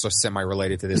thing that's so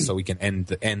semi-related to this so we can end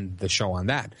the show on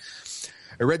that.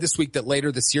 I read this week that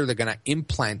later this year they're going to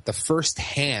implant the first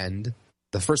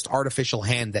artificial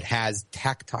hand that has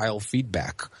tactile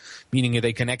feedback, meaning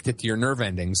they connect it to your nerve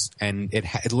endings, and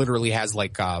it literally has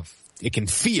it can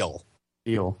feel.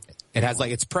 It has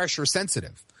it's pressure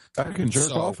sensitive. I can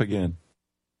jerk off again.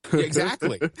 Yeah,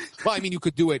 exactly. Well, I mean, you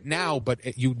could do it now,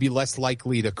 but you'd be less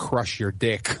likely to crush your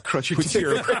dick with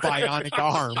your bionic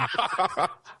arm.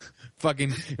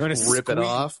 Fucking, you want to rip it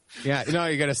off? Yeah,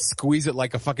 you got to squeeze it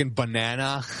like a fucking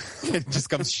banana. It just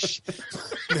comes,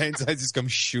 the inside just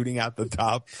comes shooting out the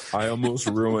top. I almost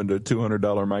ruined a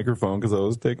 $200 microphone because I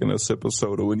was taking a sip of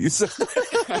soda when you said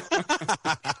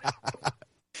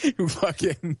You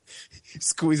fucking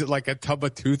squeeze it like a tub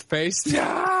of toothpaste.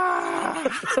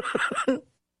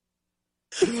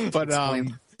 But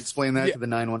explain that to the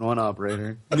 911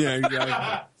 operator.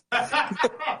 Yeah.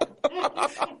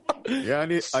 Yeah,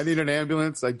 I need an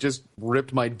ambulance. I just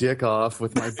ripped my dick off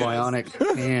with my bionic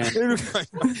hand.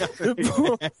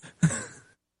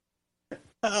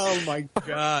 Oh my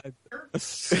god,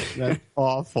 that's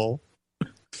awful.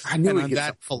 I knew on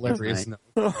that hilarious note.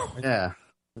 Yeah,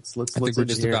 let's I think we're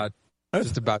just about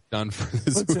Just about done for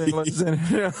this week. Let's send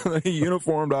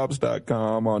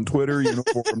uniformedops.com, on Twitter,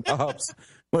 uniformedops.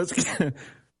 Let's get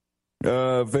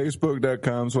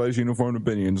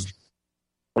Facebook.com/uniformedopinions.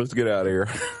 Let's get out of here.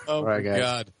 Oh, all right, guys.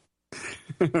 God.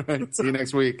 See you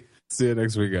next week. See you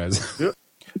next week, guys.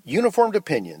 Uniformed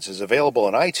Opinions is available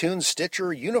on iTunes, Stitcher,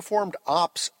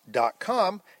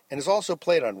 uniformedops.com, and is also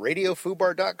played on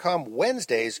radiofubar.com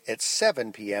Wednesdays at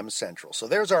 7 p.m. Central. So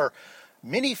there's our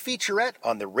mini featurette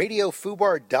on the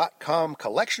radiofubar.com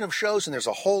collection of shows, and there's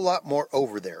a whole lot more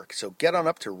over there. So get on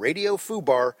up to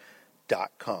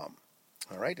radiofubar.com.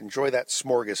 All right, enjoy that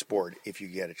smorgasbord if you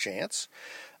get a chance.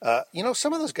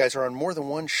 Some of those guys are on more than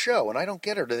one show, and I don't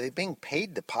get it. Are they being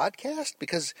paid to podcast?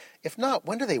 Because if not,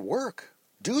 when do they work?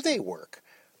 Do they work?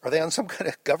 Are they on some kind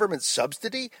of government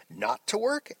subsidy not to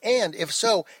work? And if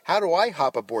so, how do I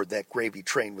hop aboard that gravy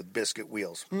train with biscuit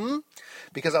wheels?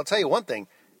 Because I'll tell you one thing,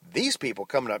 these people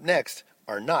coming up next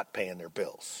are not paying their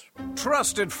bills.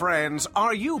 Trusted friends,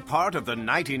 are you part of the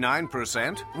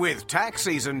 99%? With tax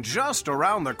season just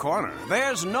around the corner,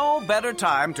 there's no better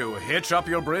time to hitch up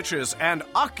your britches and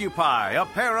occupy a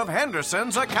pair of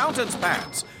Henderson's accountant's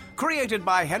pants. Created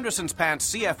by Henderson's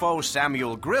Pants CFO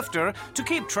Samuel Grifter to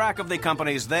keep track of the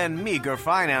company's then meager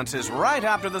finances right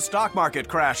after the stock market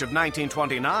crash of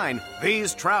 1929,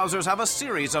 these trousers have a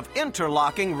series of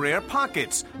interlocking rear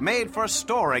pockets made for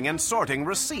storing and sorting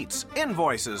receipts,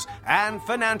 invoices, and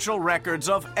financial records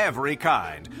of every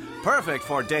kind. Perfect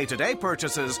for day-to-day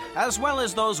purchases, as well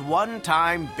as those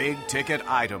one-time big-ticket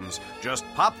items. Just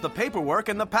pop the paperwork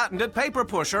in the patented paper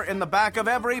pusher in the back of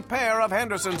every pair of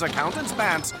Henderson's accountant's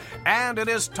pants, and it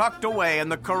is tucked away in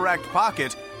the correct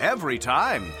pocket every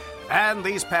time. And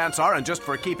these pants aren't just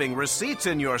for keeping receipts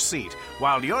in your seat.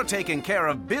 While you're taking care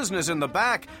of business in the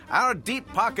back, our deep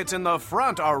pockets in the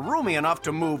front are roomy enough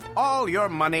to move all your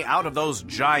money out of those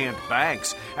giant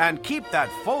banks and keep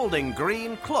that folding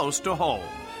green close to home.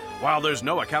 While there's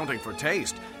no accounting for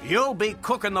taste, you'll be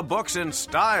cooking the books in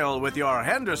style with your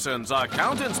Henderson's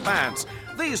accountant's pants.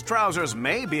 These trousers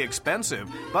may be expensive,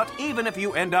 but even if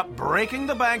you end up breaking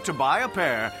the bank to buy a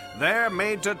pair, they're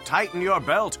made to tighten your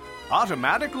belt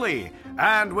automatically.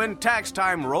 And when tax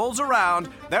time rolls around,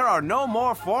 there are no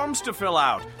more forms to fill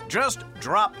out. Just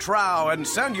drop trow and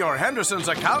send your Henderson's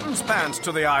accountant's pants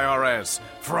to the IRS.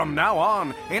 From now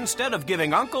on, instead of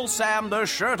giving Uncle Sam the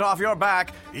shirt off your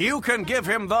back, you can give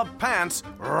him the pants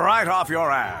right off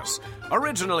your ass.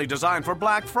 Originally designed for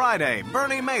Black Friday,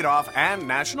 Bernie Madoff, and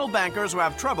national bankers who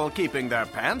have trouble keeping their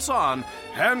pants on,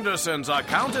 Henderson's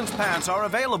accountant's pants are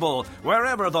available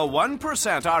wherever the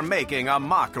 1% are making a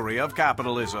mockery of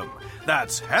capitalism.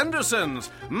 That's Henderson's,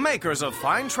 makers of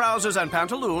fine trousers and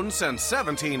pantaloons since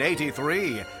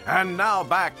 1783. And now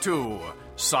back to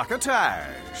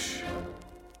Succotash.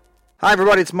 Hi,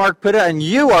 everybody, it's Mark Pitta, and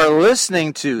you are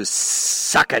listening to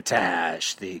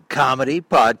Succotash, the comedy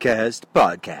podcast.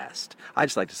 I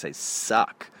just like to say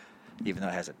suck, even though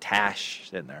it has a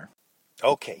tash in there.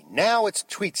 Okay, now it's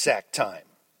tweet sack time.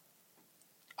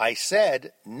 I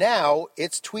said, now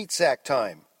it's tweet sack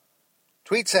time.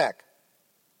 Tweet sack.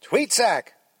 Tweet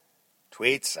sack.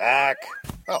 Tweet sack.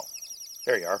 Oh,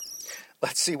 there you are.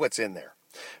 Let's see what's in there.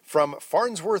 From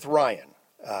Farnsworth Ryan.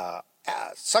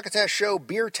 Succotash show,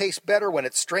 beer tastes better when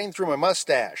it's strained through my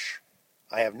mustache.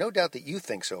 I have no doubt that you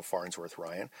think so, Farnsworth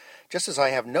Ryan, just as I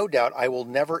have no doubt I will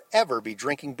never, ever be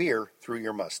drinking beer through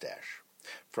your mustache.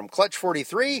 From Clutch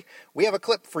 43, we have a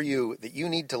clip for you that you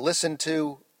need to listen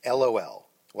to, LOL.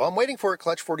 While I'm waiting for it,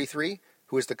 Clutch 43,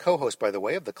 who is the co-host, by the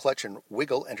way, of the Clutch and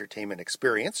Wiggle Entertainment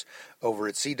Experience over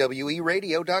at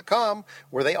CWEradio.com,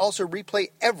 where they also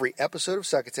replay every episode of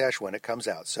Succotash when it comes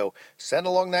out. So send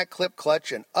along that clip,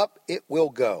 Clutch, and up it will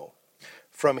go.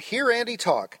 From Hear Andy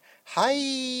Talk, hi.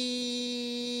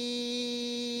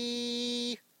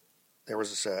 There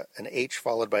was an H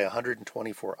followed by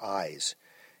 124 I's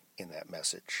in that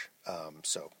message.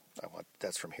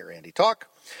 That's from Hear Andy Talk.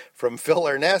 From Phil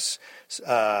Ernest,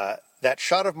 that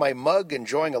shot of my mug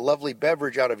enjoying a lovely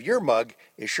beverage out of your mug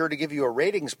is sure to give you a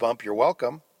ratings bump. You're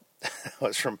welcome. That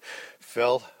was from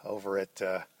Phil over at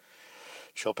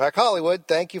Chillpack Hollywood.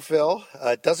 Thank you, Phil.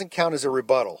 It doesn't count as a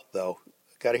rebuttal, though.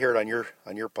 Got to hear it on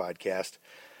your podcast.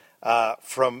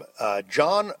 From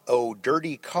John O.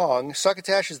 Dirty Kong,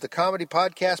 Succotash is the comedy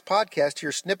podcast.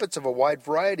 Hear snippets of a wide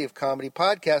variety of comedy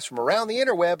podcasts from around the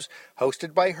interwebs,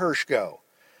 hosted by Hershko.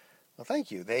 Well, thank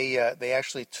you. They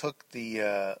actually took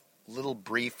the little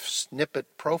brief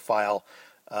snippet profile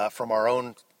from our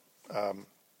own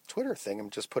Twitter thing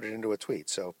and just put it into a tweet.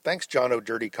 So thanks, John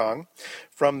O'Dirty Kong.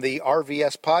 From the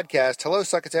RVS podcast, hello,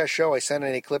 Succotash Show. I sent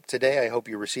in a clip today. I hope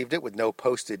you received it with no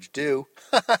postage due.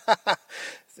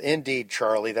 Indeed,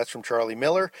 Charlie. That's from Charlie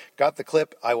Miller. Got the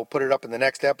clip. I will put it up in the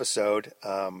next episode.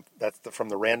 That's from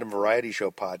the Random Variety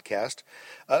Show podcast,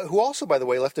 who also, by the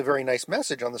way, left a very nice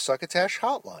message on the Succotash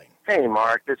hotline. Hey,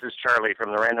 Mark. This is Charlie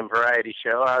from the Random Variety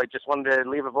Show. I just wanted to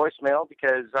leave a voicemail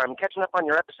because I'm catching up on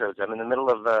your episodes. I'm in the middle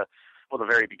of the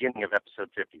very beginning of episode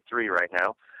 53 right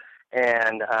now.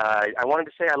 And I wanted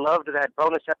to say I loved that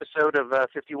bonus episode of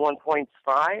 51.5,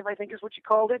 I think is what you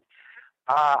called it.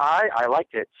 I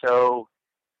liked it. So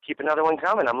keep another one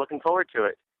coming. I'm looking forward to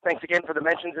it. Thanks again for the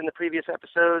mentions in the previous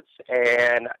episodes.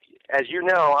 And as you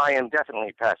know, I am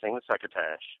definitely passing the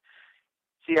Succotash.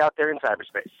 See you out there in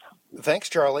cyberspace. Thanks,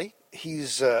 Charlie.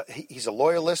 He's a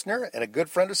loyal listener and a good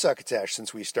friend of Succotash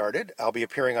since we started. I'll be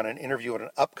appearing on an interview in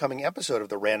an upcoming episode of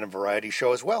the Random Variety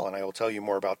Show as well, and I will tell you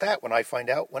more about that when I find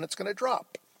out when it's going to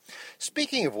drop.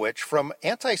 Speaking of which, from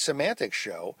Anti-Semantic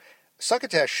Show,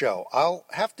 Succotash Show, I'll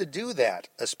have to do that,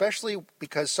 especially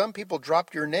because some people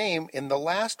dropped your name in the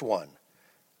last one.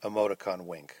 Emoticon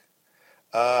wink.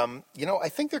 I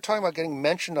think they're talking about getting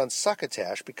mentioned on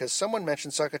Succotash because someone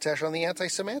mentioned Succotash on the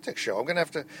Anti-Semantic Show. I'm going to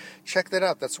have to check that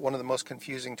out. That's one of the most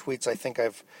confusing tweets I think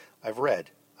I've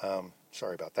read.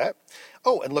 Sorry about that.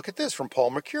 Oh, and look at this from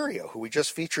Paul Mercurio, who we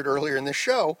just featured earlier in the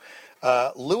show.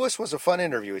 Lewis was a fun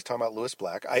interview. He's talking about Lewis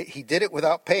Black. He did it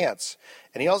without pants.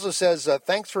 And he also says,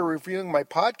 thanks for reviewing my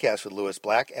podcast with Lewis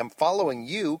Black. I'm following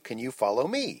you. Can you follow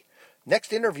me?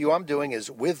 Next interview I'm doing is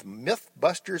with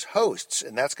Mythbusters hosts,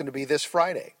 and that's going to be this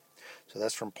Friday. So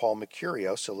that's from Paul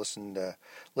Mercurio. So listen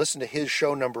to his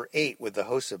show number 8 with the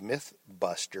hosts of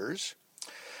Mythbusters.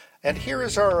 And here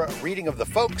is our reading of the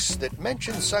folks that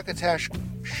mentioned Succotash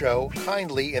Show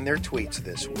kindly in their tweets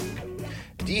this week.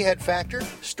 D-Head Factor,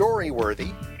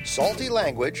 Storyworthy, Salty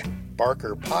Language,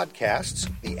 Barker Podcasts,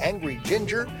 The Angry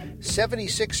Ginger,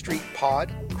 76th Street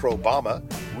Pod, Crowbama,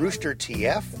 Rooster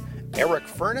TF, Eric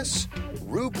Furness,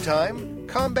 Rube Time,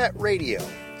 Combat Radio,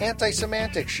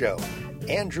 Anti-Semantic Show,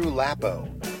 Andrew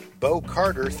Lappo, Bo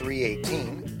Carter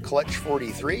 318, Clutch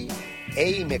 43,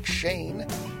 A. McShane,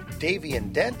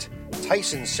 Davian Dent,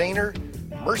 Tyson Sainer,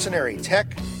 Mercenary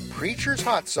Tech, Preacher's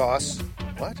Hot Sauce,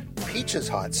 Peach's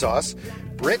Hot Sauce,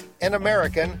 Brit and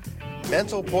American,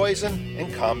 Mental Poison,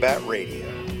 and Combat Radio.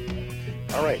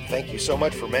 All right, thank you so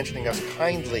much for mentioning us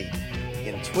kindly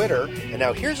in Twitter. And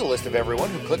now here's a list of everyone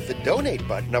who clicked the donate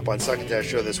button up on Succotash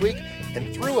Show this week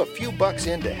and threw a few bucks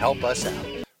in to help us out.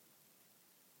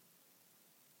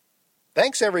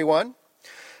 Thanks, everyone.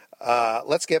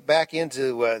 Let's get back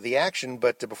into the action,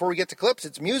 but before we get to clips,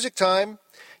 it's music time.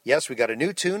 Yes, we got a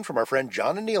new tune from our friend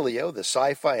John Anelio, the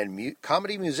sci-fi and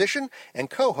comedy musician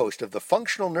and co-host of the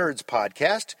Functional Nerds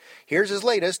podcast. Here's his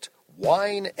latest,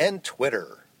 Wine and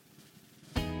Twitter.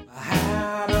 I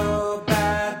had a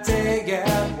bad day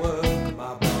at work.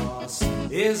 My boss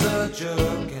is a jerk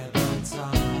and I'm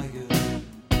tired.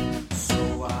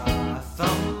 So I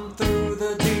thumbed through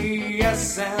the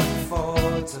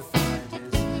DSM-4 to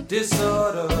find his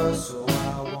disorder so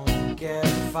I won't get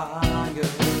fired.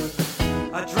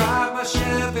 I drive my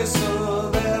Chevy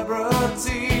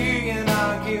Celebrity and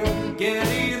I hear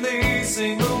Geddy Lee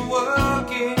sing a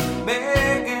working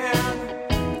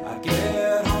Megan. I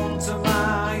get home to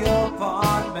my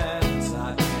apartment.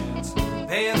 I can't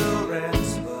pay the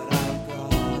rent, but I've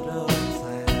got a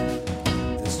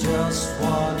plan. There's just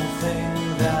one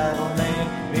thing that'll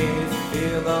make me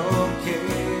feel okay.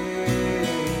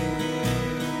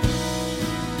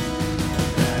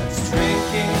 That's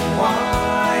drinking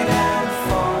wine and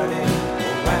farting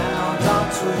around on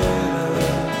Twitter.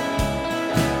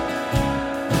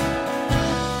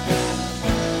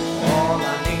 All I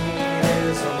need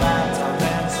is a laptop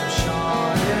and some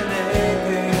Chardonnay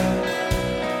beer.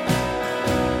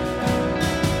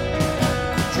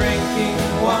 Drinking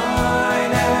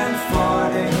wine and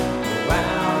farting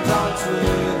around on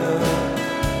Twitter.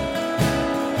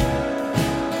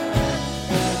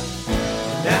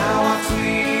 Now I've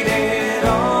tweeted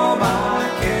all my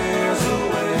cares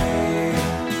away.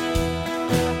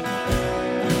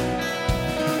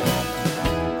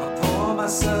 I pour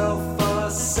myself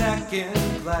a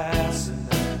second glass and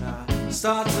then I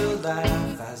start to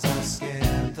laugh as I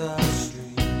scan the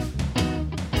stream.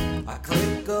 I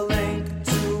click a link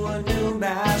to a new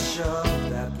mashup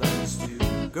that blends two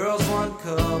girls, one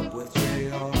cup with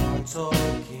J.R.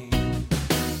 Tolkien.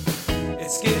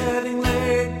 It's getting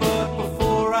late, but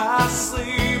before I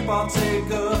sleep, I'll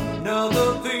take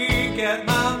another peek at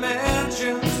my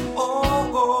mentions.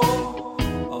 Oh,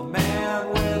 a man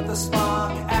with a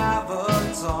Spock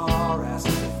avatar asked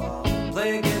if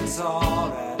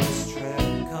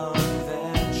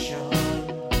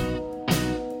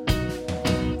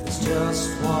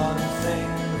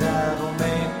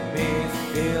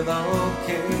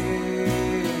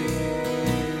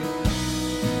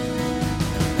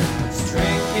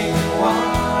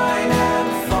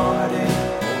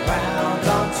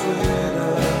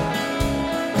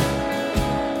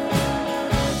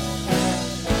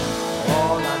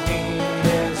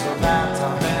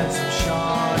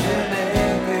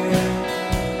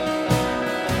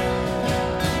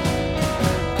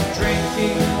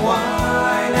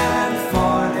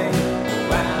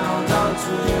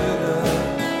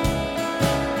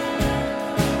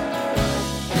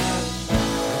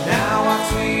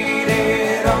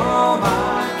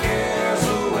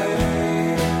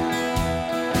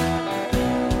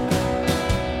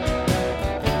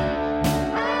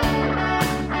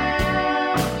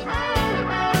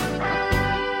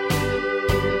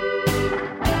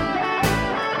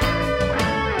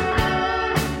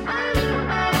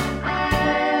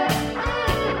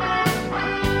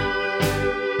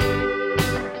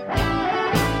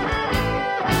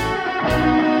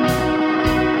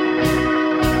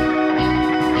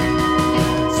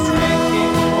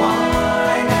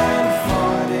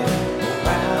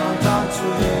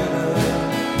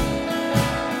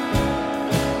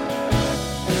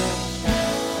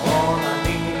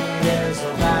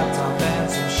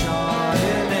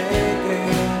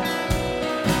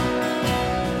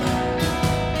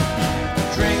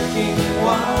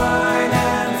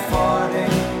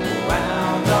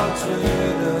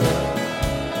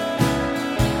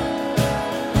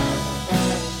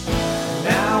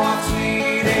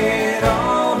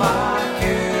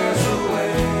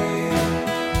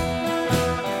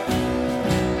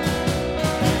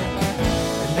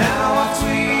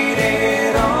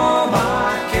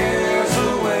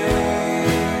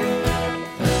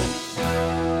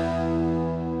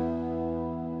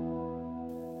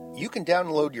can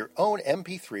download your own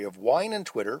MP3 of Wine and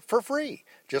Twitter for free.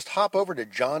 Just hop over to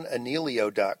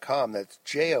johnanelio.com, that's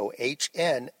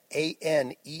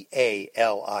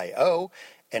JOHNANEALIO,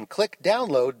 and click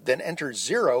download, then enter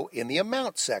 0 in the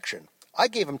amount section. I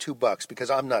gave him $2 because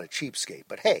I'm not a cheapskate,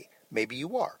 but hey, maybe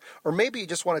you are. Or maybe you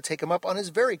just want to take him up on his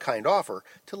very kind offer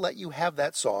to let you have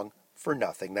that song for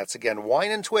nothing. That's again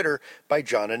Wine and Twitter by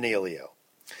John Anelio.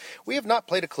 We have not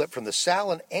played a clip from the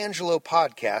Sal and Angelo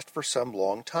podcast for some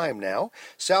long time now.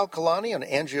 Sal Kalani and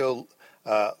Angelo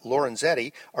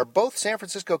Lorenzetti are both San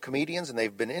Francisco comedians, and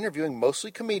they've been interviewing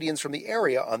mostly comedians from the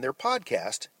area on their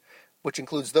podcast, which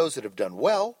includes those that have done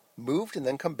well, moved, and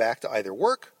then come back to either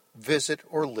work, visit,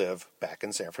 or live back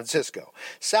in San Francisco.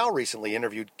 Sal recently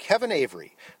interviewed Kevin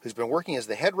Avery, who's been working as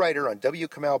the head writer on W.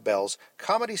 Kamau Bell's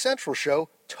Comedy Central show,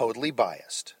 Totally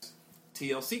Biased.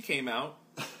 TLC came out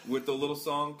with a little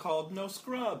song called No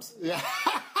Scrubs. Yeah.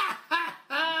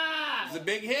 It was a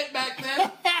big hit back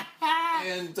then.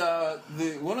 And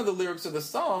one of the lyrics of the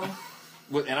song,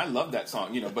 and I love that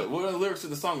song, but one of the lyrics of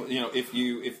the song, if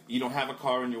you don't have a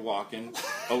car and you're walking,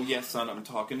 oh yes, son, I'm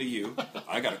talking to you.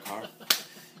 I got a car.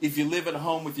 If you live at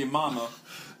home with your mama,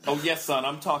 oh yes, son,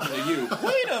 I'm talking to you.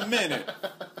 Wait a minute.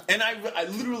 And I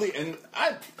literally,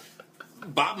 I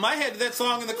bopped my head to that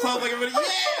song in the club like everybody,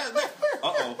 yeah.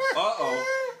 Uh-oh.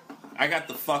 I got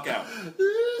the fuck out.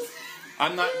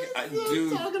 I'm not,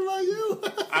 dude. Talking about you.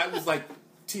 I was like,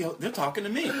 they're talking to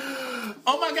me.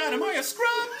 Oh my God, am I a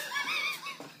scrub?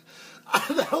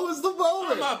 That was the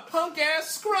moment. I'm a punk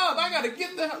ass scrub. I gotta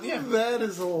get the hell. Yeah. That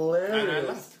is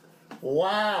hilarious.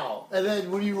 Wow. And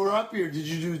then when you were up here, did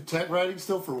you do tech writing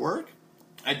still for work?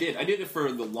 I did. I did it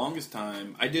for the longest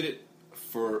time. I did it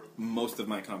for most of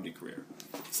my comedy career.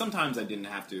 Sometimes I didn't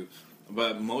have to,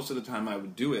 but most of the time I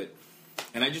would do it,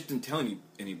 and I just didn't tell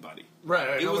anybody.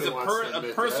 Right. It was a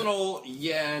personal,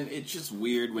 and it's just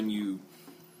weird when you,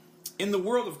 in the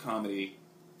world of comedy,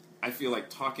 I feel like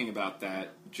talking about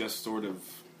that just sort of,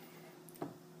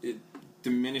 it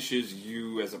diminishes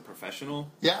you as a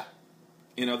professional. Yeah.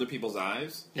 In other people's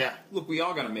eyes. Yeah. Look, we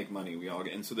all got to make money.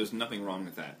 And so there's nothing wrong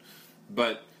with that.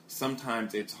 But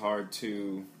sometimes it's hard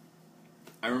to.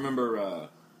 I remember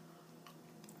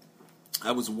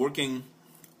I was working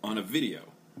on a video.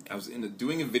 I was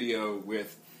doing a video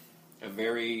with a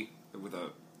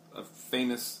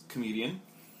famous comedian,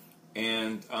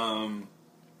 and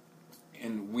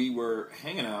we were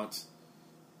hanging out,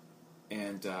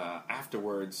 and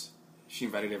afterwards she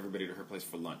invited everybody to her place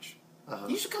for lunch.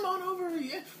 You should come on over,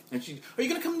 yeah. And are you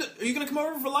gonna come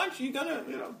over for lunch? You gonna,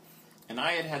 And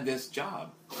I had this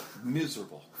job,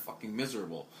 fucking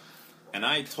miserable, and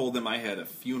I told them I had a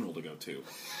funeral to go to.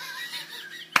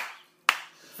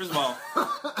 First of all,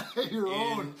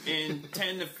 in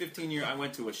 10 to 15 years, I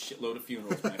went to a shitload of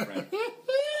funerals, my friend.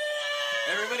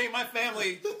 Everybody in my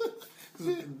family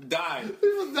died.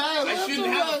 I shouldn't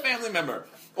have a family member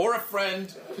or a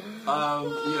friend.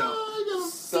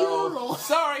 So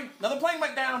sorry, another plane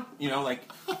went down.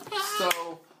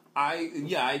 So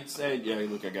I said,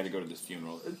 look, I got to go to this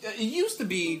funeral. It used to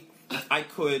be, I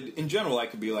could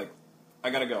be like, I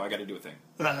got to go, I got to do a thing,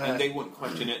 and they wouldn't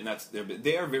question it, and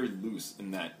they are very loose in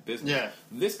that business. Yeah.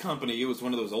 This company, it was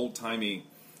one of those old timey.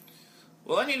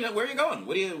 Well, I need to know where are you going.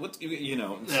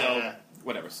 So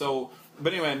whatever. So,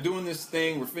 but anyway, I'm doing this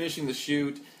thing. We're finishing the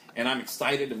shoot, and I'm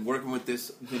excited and working with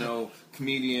this,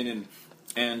 comedian,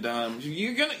 and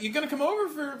you're gonna come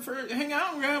over for hang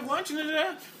out. We're gonna have lunch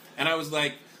and I was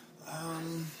like,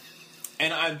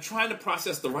 and I'm trying to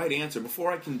process the right answer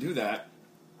before I can do that.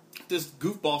 This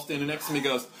goofball standing next to me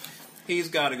goes, he's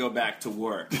got to go back to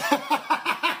work.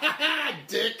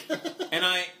 Dick.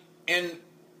 And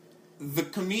the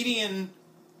comedian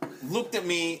looked at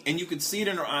me, and you could see it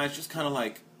in her eyes, just kind of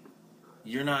like,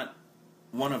 you're not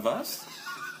one of us?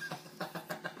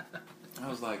 I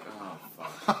was like, oh,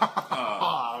 fuck.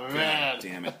 Oh, man. God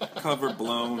damn it. Cover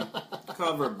blown.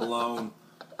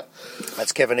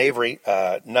 That's Kevin Avery.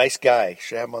 Nice guy.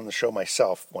 Should have him on the show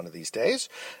myself one of these days.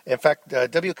 In fact,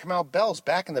 W. Kamau Bell's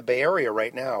back in the Bay Area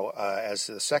right now as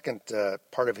the second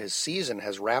part of his season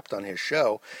has wrapped on his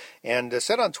show. And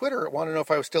said on Twitter, wanted to know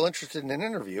if I was still interested in an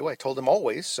interview. I told him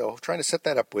always, so trying to set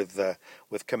that up with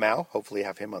Kamau. Hopefully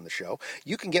have him on the show.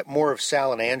 You can get more of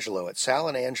Sal and Angelo at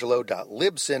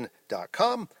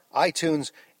salandangelo.libsyn.com,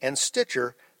 iTunes, and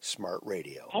Stitcher Smart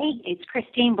Radio. Hey, it's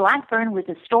Christine Blackburn with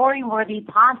the Story-Worthy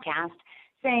Podcast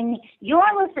saying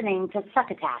you're listening to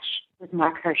Succotash with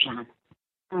Mark Hershon.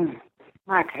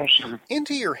 Mark Hershon.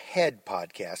 Into Your Head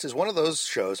podcast is one of those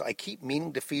shows I keep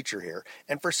meaning to feature here,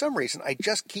 and for some reason I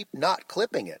just keep not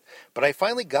clipping it. But I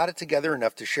finally got it together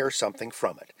enough to share something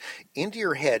from it. Into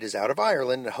Your Head is out of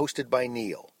Ireland and hosted by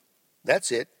Neil.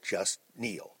 That's it, just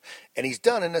Neil. And he's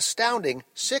done an astounding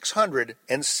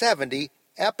 670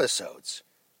 episodes.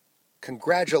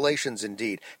 Congratulations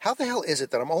indeed. How the hell is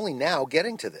it that I'm only now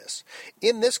getting to this?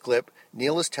 In this clip,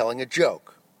 Neil is telling a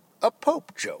joke. A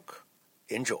Pope joke.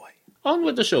 Enjoy. On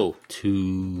with the show.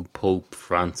 Two Pope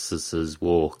Francises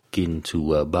walk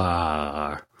into a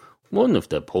bar. One of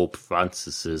the Pope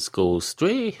Francises goes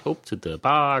straight up to the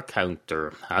bar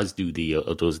counter, as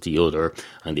does the other,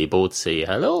 and they both say,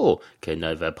 "Hello, can I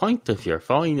have a pint of your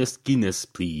finest Guinness,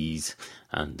 please?"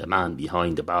 And the man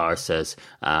behind the bar says,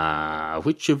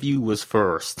 "Which of you was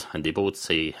first?" And they both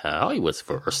say, "I was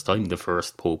first. I'm the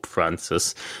first Pope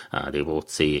Francis." They both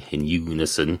say in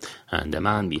unison. And the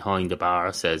man behind the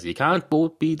bar says, "You can't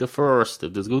both be the first.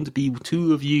 If there's going to be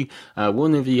two of you,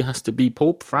 one of you has to be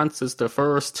Pope Francis the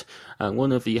first, and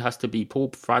one of you has to be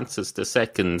Pope Francis the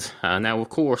second." Now, of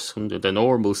course, under the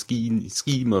normal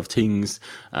scheme of things,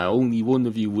 only one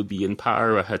of you would be in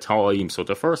power at a time. So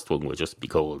the first one would just be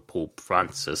called Pope Francis,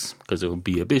 because it would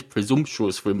be a bit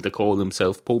presumptuous for him to call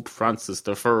himself Pope Francis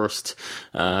the First,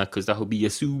 because that would be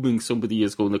assuming somebody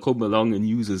is going to come along and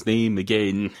use his name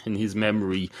again in his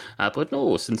memory. But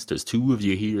no, since there's two of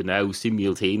you here now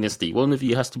simultaneously, one of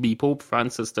you has to be Pope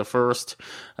Francis the First,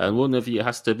 and one of you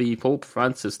has to be Pope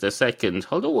Francis the Second.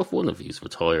 Although if one of you is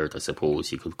retired, I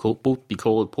suppose you could both be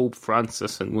called Pope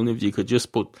Francis, and one of you could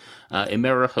just put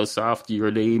Emeritus after your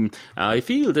name. I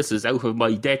feel this is out of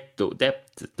my depth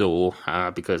though,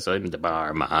 because I'm the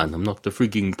barman. I'm not the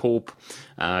frigging Pope.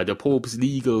 The Pope's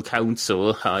legal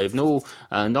counsel. I have no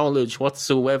knowledge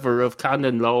whatsoever of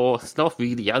canon law. It's not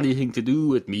really anything to do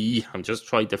with me. I'm just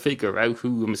trying to figure out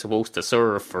who I'm supposed to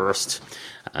serve first.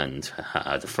 And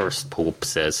the first Pope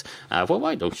says, "Well,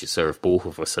 why don't you serve both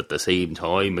of us at the same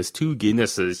time? As two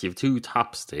Guinnesses, you've two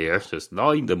taps there. Just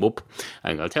line them up.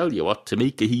 And I'll tell you what, to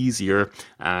make it easier,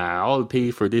 I'll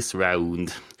pay for this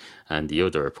round." And the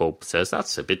other Pope says,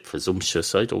 "That's a bit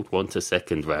presumptuous. I don't want a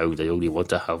second round. I only want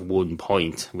to have 1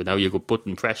 point. But now you're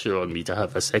putting pressure on me to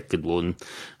have a second one."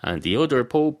 And the other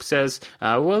Pope says,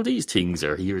 "Well, these things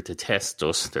are here to test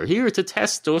us. They're here to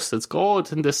test us. It's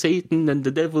God and the Satan and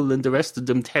the devil and the rest of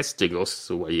them testing us.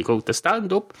 So are you going to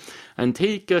stand up and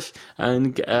take it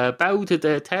and bow to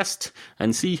the test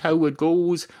and see how it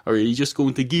goes? Or are you just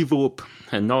going to give up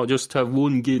and not just have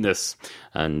 1 Guinness?"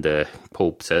 And the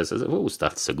Pope says, "I suppose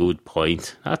that's a good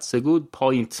point. That's a good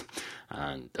point."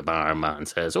 And the barman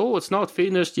says, "Oh, it's not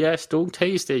finished yet. Don't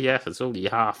taste it yet. It's only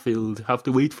half filled. Have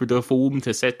to wait for the foam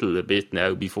to settle a bit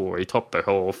now before I top it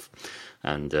off."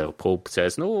 And the Pope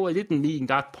says, "No, I didn't mean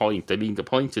that point. I mean the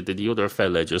point that the other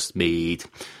fella just made."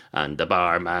 And the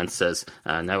barman says,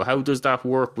 "Now how does that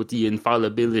work with the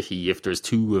infallibility if there's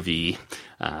two of ye?"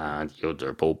 And the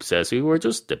other Pope says, "We were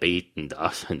just debating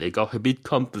that, and it got a bit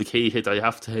complicated, I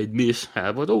have to admit.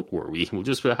 But don't worry, we'll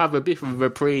just have a bit of a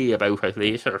pray about it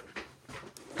later.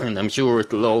 And I'm sure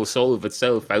it'll all solve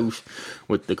itself out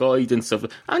with the guidance of..."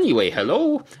 Anyway,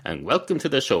 hello, and welcome to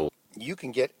the show. You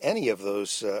can get any of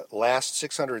those last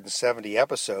 670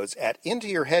 episodes at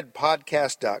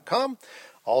intoyourheadpodcast.com,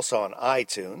 also on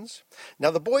iTunes.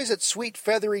 Now, the boys at Sweet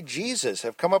Feathery Jesus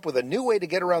have come up with a new way to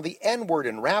get around the N-word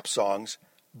in rap songs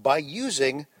by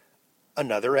using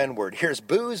another N-word. Here's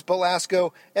Booze,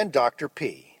 Belasco, and Dr.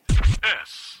 P.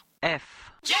 S.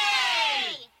 F. J!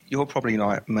 You're probably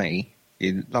like me.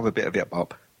 You love a bit of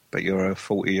hip-hop, but you're a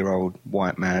 40-year-old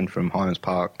white man from Hylands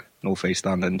Park, North East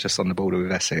London, just on the border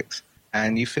with Essex,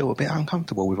 and you feel a bit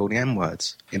uncomfortable with all the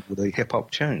N-words in all the hip-hop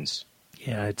tunes.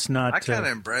 Yeah, it's not... I kind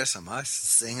of embrace them. I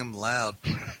sing them loud.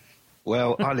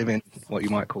 Well, I live in what you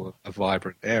might call a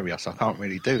vibrant area, so I can't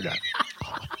really do that.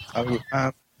 So,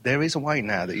 there is a way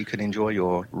now that you can enjoy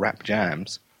your rap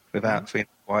jams without feeling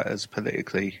quite as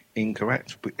politically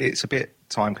incorrect. It's a bit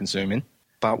time-consuming,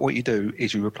 but what you do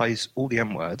is you replace all the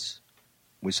N-words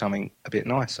with something a bit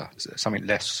nicer, something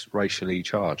less racially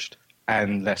charged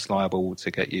and less liable to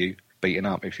get you beaten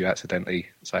up if you accidentally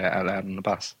say it out loud on the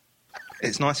bus.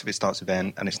 It's nice if it starts with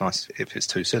N, and it's nice if it's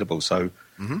 2 syllables, so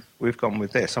we've gone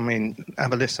with this. I mean,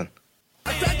 have a listen.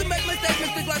 I tried to make my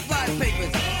statements look like fly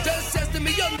papers. Just testing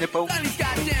me, yo, nipple. These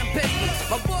goddamn papers.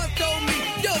 My boss told me,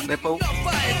 yo, nipple. You're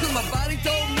fired, 'cause my body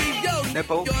told me, yo,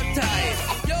 nipple. You're tired.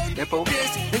 Yo, nipple.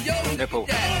 This, and yo, nipple.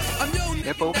 That. I'm yo,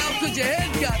 nipple. Now 'cause your head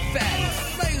got fat.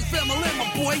 Players family, my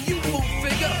boy, you won't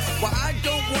figure. Why I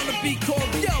don't want to be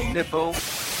called, yo, nipple.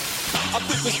 I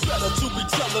think it's better to be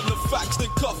telling the facts than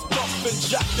cuffed up and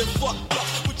jacked and fucked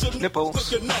up with your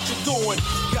nipples. Looking at you going,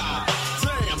 God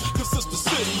damn, 'cause it's the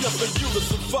city of the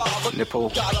unison survivor. Nipple.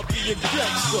 Gotta be a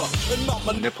gangster, and I'm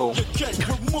a nipple. You can't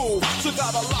remove. So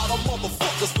got a lot of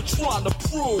motherfuckers for trying to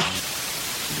prove.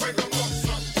 Wake 'em up,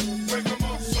 son. Wake 'em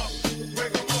up, son.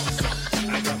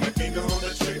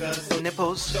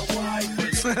 Nipples.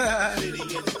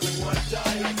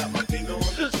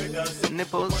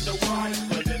 Nipples.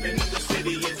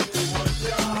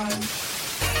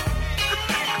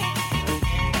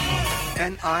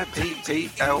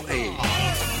 N-I-P-P-L-E.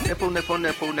 Nipple, nipple,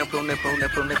 nipple, nipple, nipple,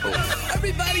 nipple, nipple.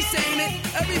 Everybody saying it,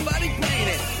 everybody playing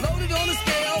it. Loaded on the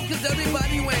scale, cause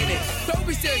everybody weighing it.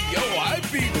 Toby said, yo, I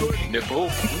be good. Nipple,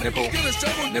 nipple,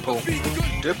 nipple,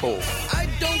 nipple. I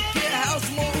don't care how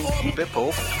small or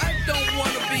nipple. I don't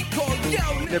want to be called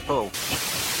yo nipple.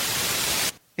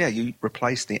 Yeah, you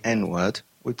replace the N word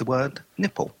with the word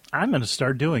nipple. I'm going to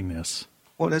start doing this.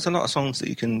 Well, there's a lot of songs that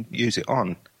you can use it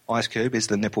on. Ice Cube is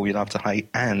the nipple you love to hate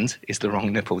and is the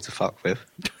wrong nipple to fuck with.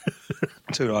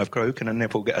 Two Live Crew, can a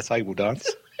nipple get a table dance?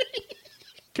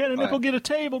 Can a nipple get a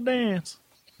table dance?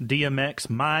 DMX,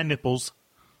 my nipples.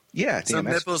 Yeah, DMX. Some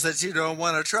nipples that you don't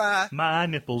want to try. My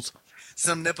nipples.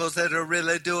 Some nipples that are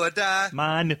really do or die.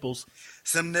 My nipples.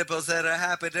 Some nipples that are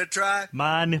happy to try.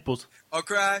 My nipples. Or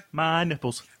cry. My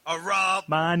nipples. Or rob.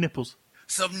 My nipples.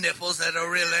 Some nipples that are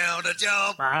really on the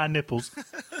job. My nipples.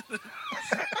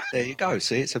 There you go.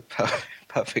 See, it's a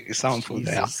perfect example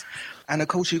there. And, of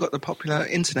course, you got the popular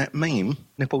internet meme,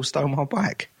 Nipples Stole My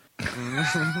Bike.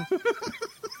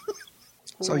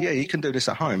 So, yeah, you can do this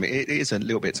at home. It is a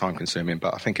little bit time-consuming,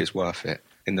 but I think it's worth it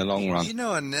in the long run. You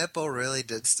know a nipple really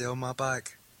did steal my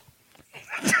bike?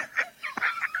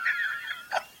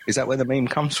 Is that where the meme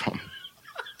comes from?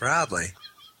 Probably.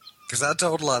 Because I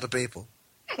told a lot of people.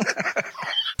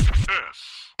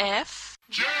 F.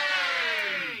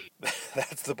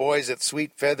 That's the boys at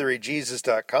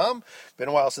sweetfeatheryjesus.com. Been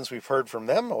a while since we've heard from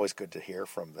them. Always good to hear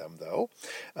from them, though.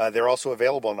 They're also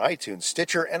available on iTunes,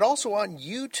 Stitcher, and also on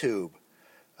YouTube.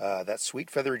 That's Sweet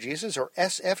Feathery Jesus, or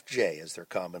SFJ as they're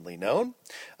commonly known.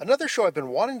 Another show I've been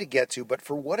wanting to get to, but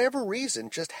for whatever reason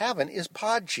just haven't, is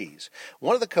Pod Cheese.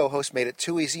 One of the co-hosts made it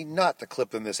too easy not to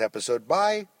clip them this episode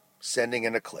by sending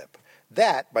in a clip.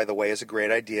 That, by the way, is a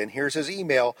great idea, and here's his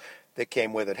email that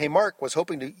came with it. Hey, Mark, was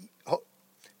hoping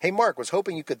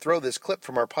you could throw this clip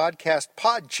from our podcast,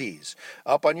 Pod Cheese,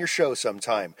 up on your show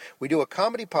sometime. We do a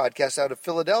comedy podcast out of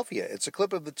Philadelphia. It's a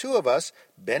clip of the two of us,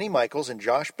 Benny Michaels and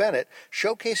Josh Bennett,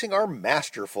 showcasing our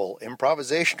masterful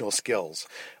improvisational skills.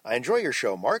 I enjoy your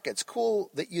show, Mark. It's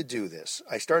cool that you do this.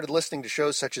 I started listening to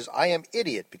shows such as I Am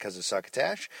Idiot because of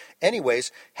Succotash.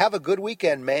 Anyways, have a good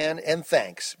weekend, man, and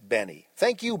thanks, Benny.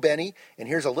 Thank you, Benny, and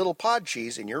here's a little Pod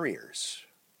Cheese in your ears.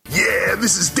 Yeah,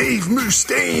 this is Dave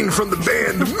Mustaine from the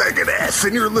band Megadeth,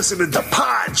 and you're listening to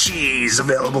Pod Cheese,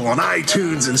 available on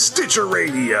iTunes and Stitcher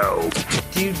Radio.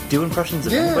 Do you do impressions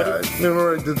of anybody? Yeah,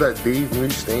 remember I did that Dave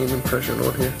Mustaine impression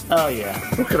on here? Oh, yeah.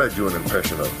 What could I do an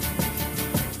impression of?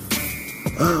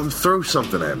 Throw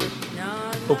something at me.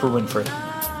 Oprah Winfrey.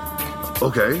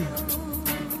 Okay.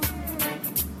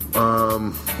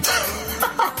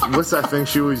 What's that thing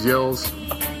she always yells?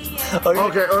 Oh,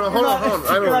 okay, hold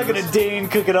on. You're not going to Dane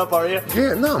cook it up, are you?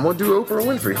 Yeah, no, I'm going to do Oprah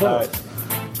Winfrey. Hold on. Right.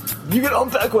 You can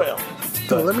unpack well.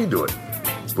 No, let me do it.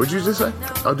 What'd you just say?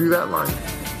 I'll do that line.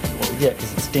 Well, yeah,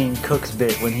 because it's Dane Cook's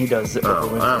bit when he does it.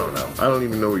 Oh, I don't know. I don't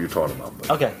even know what you're talking about.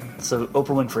 But. Okay, so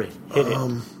Oprah Winfrey, hit it.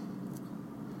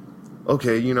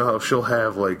 Okay, you know how she'll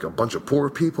have, like, a bunch of poor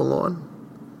people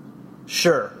on?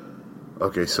 Sure.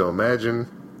 Okay, so imagine,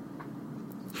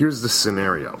 here's the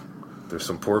scenario. There's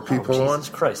some poor people on.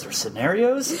 Jesus Christ, there's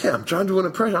scenarios? Yeah, I'm trying to do an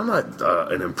impression. I'm not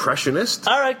an impressionist.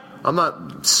 All right. I'm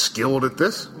not skilled at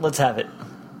this. Let's have it.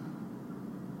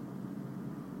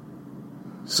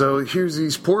 So here's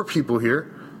these poor people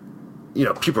here. You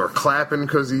know, people are clapping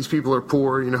because these people are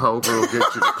poor. You know how Oprah will get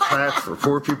you to clap for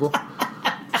poor people?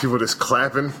 People just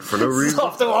clapping for no reason. It's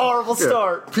off to a horrible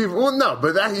start. People, well, no,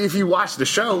 but if you watch the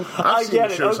show, I've seen the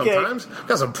show sometimes.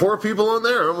 Got some poor people on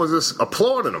there. I was just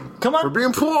applauding them. Come on. For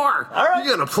being poor. All right.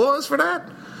 You get an applause for that?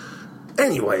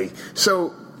 Anyway,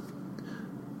 so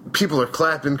people are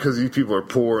clapping because these people are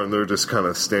poor and they're just kind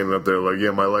of standing up there like,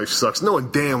 yeah, my life sucks. Knowing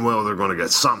damn well they're going to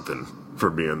get something for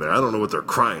being there. I don't know what they're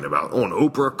crying about. On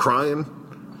Oprah crying?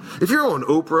 If you're on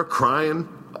Oprah crying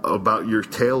about your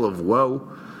tale of woe,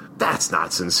 that's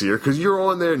not sincere, because you're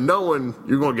on there knowing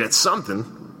you're going to get something.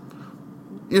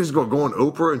 You're just going to go on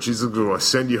Oprah, and she's just going to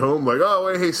send you home like,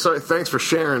 oh, hey, sorry, thanks for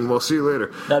sharing. We'll see you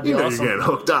later. That'd be awesome. You're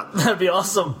getting hooked up. That'd be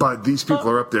awesome. But these people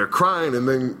are up there crying, and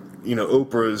then,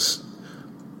 Oprah's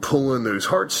pulling those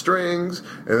heartstrings,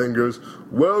 and then goes,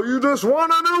 well, you just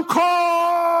want a new car!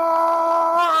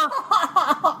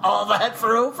 All that for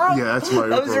Oprah? Yeah, that's my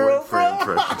that Oprah Winfrey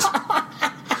impression.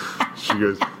 She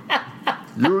goes,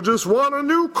 you just want a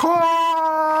new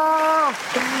car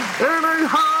and a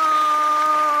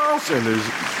house, and there's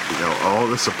all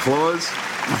this applause.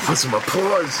 Put some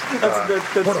applause.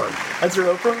 Hold on. That's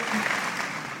your Oprah.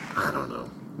 don't know.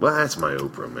 Well, that's my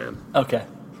Oprah, man. Okay.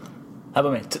 How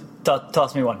about me?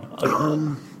 Toss me one. I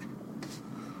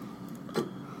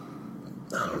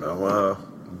don't know.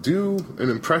 Do an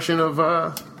impression of,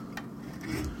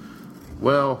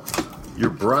 well, your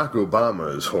Barack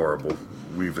Obama is horrible.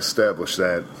 We've established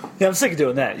that. Yeah, I'm sick of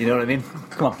doing that. You know what I mean?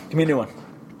 Come on, give me a new one.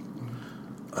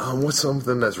 What's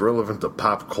something that's relevant to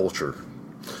pop culture?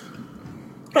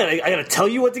 Wait, I gotta tell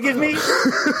you what to give me?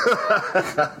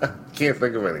 Can't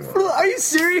think of anyone. Are you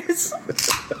serious?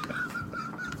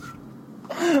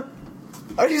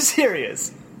 Are you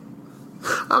serious?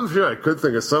 I'm sure I could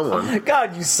think of someone.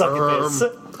 God, you suck at this.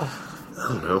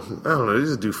 I don't know.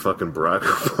 Just do fucking Barack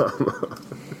Obama.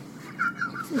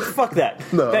 Fuck that.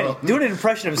 No. Benny, do an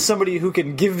impression of somebody who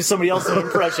can give somebody else an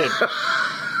impression.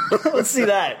 Let's see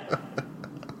that.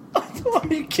 Are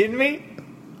you kidding me?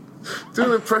 Do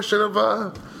an impression of,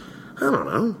 I don't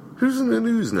know. Who's in the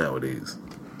news nowadays?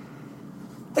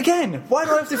 Again, why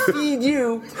do I have to feed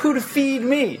you who to feed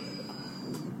me?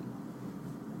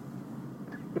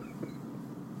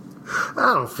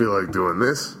 I don't feel like doing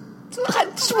this. I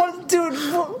just want to do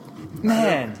it.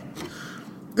 Man.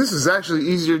 This is actually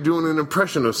easier doing an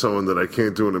impression of someone that I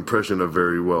can't do an impression of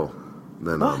very well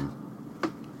than,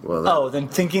 than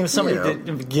thinking of somebody that...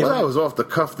 Well, that was off the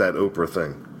cuff, that Oprah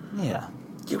thing. Yeah.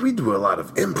 Yeah, we do a lot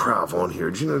of improv on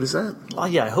here. Did you notice that? Oh,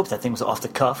 yeah, I hope that thing was off the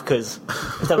cuff, because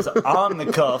if that was on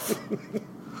the cuff,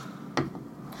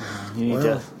 you need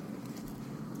to...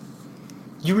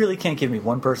 You really can't give me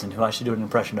one person who I should do an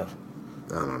impression of.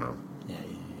 I don't know. Yeah.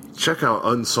 Check out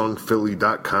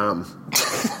unsungphilly.com.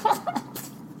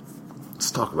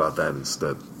 Let's talk about that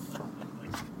instead.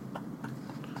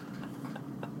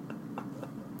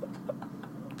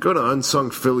 Go to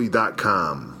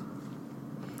unsungphilly.com.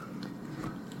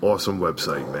 Awesome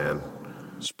website, man.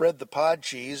 Spread the pod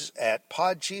cheese at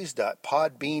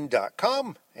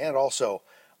podcheese.podbean.com and also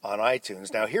on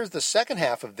iTunes. Now, here's the second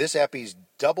half of this epi's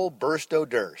Double Bursto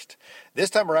Durst. This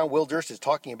time around, Will Durst is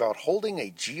talking about holding a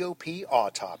GOP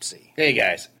autopsy. Hey,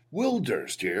 guys. Will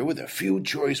Durst here with a few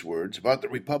choice words about the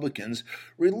Republicans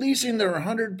releasing their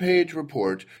 100-page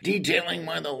report detailing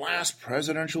why the last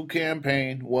presidential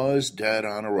campaign was dead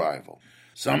on arrival.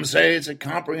 Some say it's a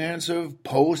comprehensive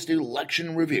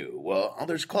post-election review, while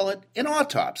others call it an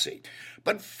autopsy.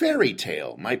 But fairy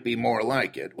tale might be more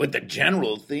like it, with the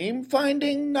general theme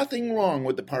finding nothing wrong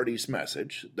with the party's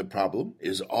message. The problem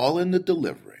is all in the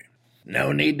delivery.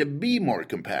 No need to be more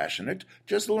compassionate,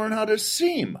 just learn how to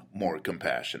seem more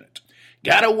compassionate.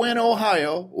 Gotta win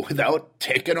Ohio without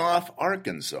taking off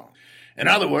Arkansas. In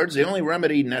other words, the only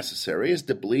remedy necessary is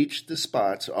to bleach the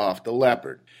spots off the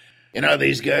leopard. You know,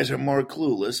 these guys are more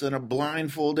clueless than a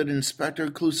blindfolded Inspector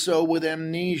Clouseau with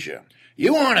amnesia.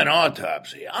 You want an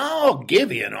autopsy? I'll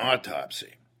give you an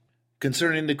autopsy.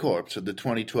 Concerning the corpse of the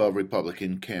 2012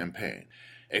 Republican campaign,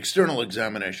 external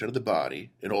examination of the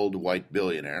body, an old white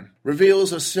billionaire,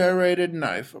 reveals a serrated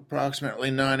knife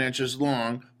approximately 9 inches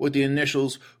long with the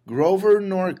initials Grover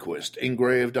Norquist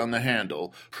engraved on the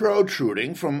handle,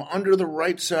 protruding from under the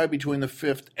right side between the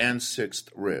 5th and 6th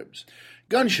ribs.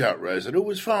 Gunshot residue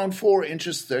was found 4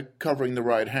 inches thick, covering the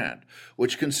right hand,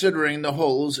 which, considering the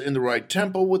holes in the right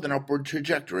temple with an upward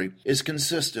trajectory, is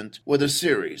consistent with a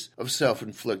series of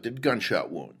self-inflicted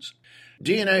gunshot wounds.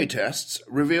 DNA tests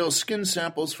reveal skin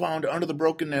samples found under the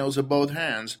broken nails of both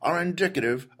hands are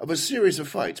indicative of a series of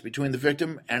fights between the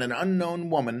victim and an unknown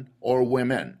woman or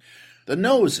women. The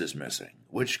nose is missing,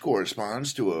 which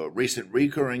corresponds to a recent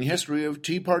recurring history of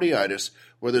Tea Partyitis,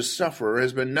 where the sufferer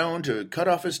has been known to cut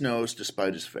off his nose to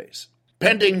spite his face.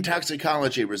 Pending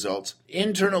toxicology results,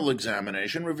 internal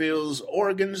examination reveals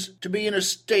organs to be in a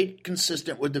state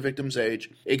consistent with the victim's age,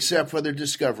 except for the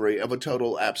discovery of a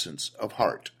total absence of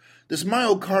heart. This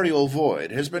myocardial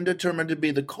void has been determined to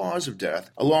be the cause of death,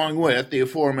 along with the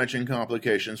aforementioned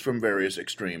complications from various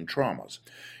extreme traumas.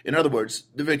 In other words,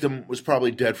 the victim was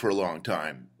probably dead for a long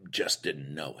time, just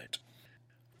didn't know it.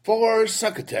 For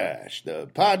Succotash, the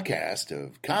podcast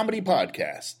of comedy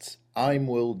podcasts, I'm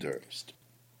Will Durst.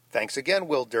 Thanks again,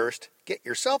 Will Durst. Get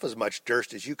yourself as much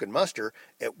Durst as you can muster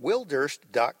at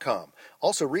willdurst.com.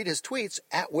 Also read his tweets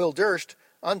at Will Durst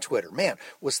on Twitter. Man,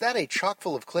 was that a chock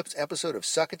full of clips episode of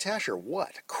Succotash or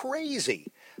what?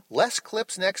 Crazy! Less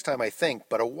clips next time, I think,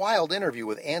 but a wild interview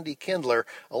with Andy Kindler,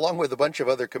 along with a bunch of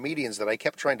other comedians that I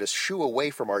kept trying to shoo away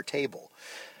from our table.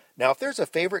 Now, if there's a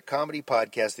favorite comedy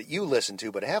podcast that you listen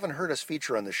to but haven't heard us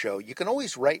feature on the show, you can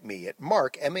always write me at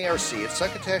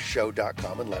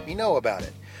mark@succotashshow.com and let me know about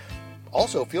it.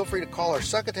 Also, feel free to call our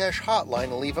Succotash hotline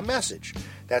and leave a message.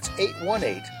 That's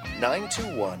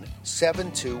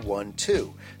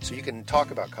 818-921-7212. So you can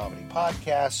talk about comedy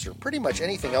podcasts or pretty much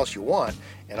anything else you want,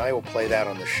 and I will play that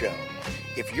on the show.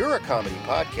 If you're a comedy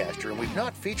podcaster and we've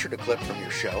not featured a clip from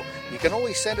your show, you can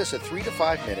always send us a 3 to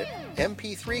 5 minute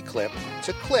MP3 clip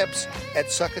to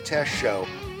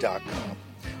clips@succotashshow.com.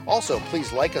 Also,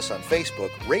 please like us on Facebook,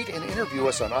 rate and interview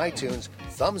us on iTunes,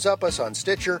 thumbs up us on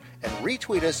Stitcher, and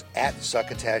retweet us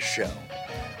 @SuccotashShow.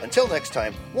 Until next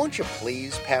time, won't you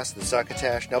please pass the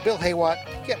succotash? Now, Bill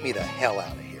Haywatt, get me the hell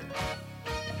out of here.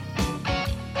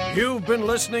 You've been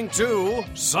listening to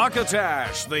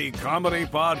Succotash, the comedy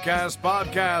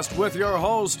podcast with your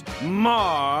host,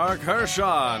 Mark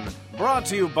Hershon. Brought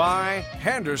to you by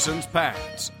Henderson's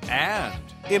Pants. And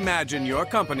imagine your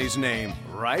company's name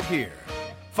right here.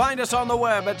 Find us on the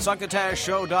web at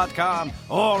succotashshow.com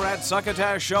or at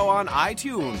Succotash Show on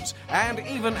iTunes and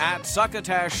even at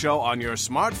Succotash Show on your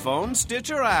smartphone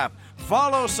Stitcher app.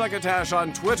 Follow Succotash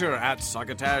on Twitter at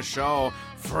Succotash Show.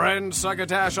 Friend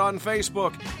Succotash on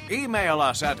Facebook. Email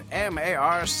us at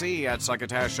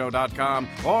marc@succotashshow.com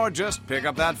or just pick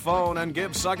up that phone and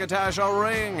give Succotash a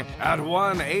ring at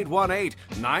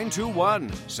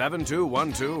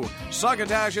 1-818-921-7212.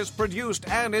 Succotash is produced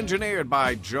and engineered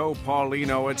by Joe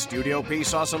Paulino at Studio P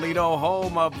Sausalito,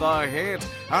 home of the hit.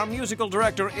 Our musical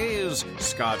director is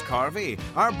Scott Carvey.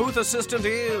 Our booth assistant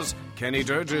is Kenny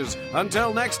Durges.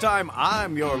 Until next time,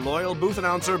 I'm your loyal booth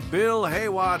announcer, Bill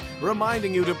Haywatt,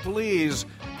 reminding you to please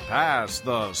pass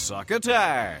the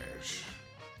succotash.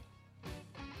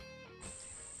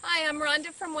 Hi, I'm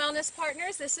Rhonda from Wellness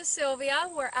Partners. This is Sylvia.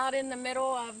 We're out in the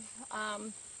middle of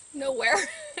nowhere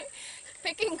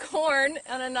picking corn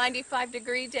on a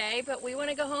 95-degree day, but we want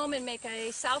to go home and make a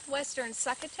southwestern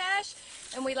succotash,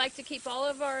 and we like to keep all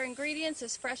of our ingredients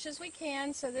as fresh as we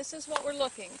can, so this is what we're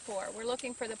looking for. We're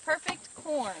looking for the perfect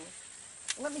corn.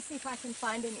 Let me see if I can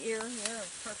find an ear here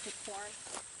of perfect corn.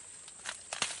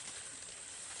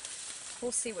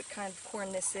 We'll see what kind of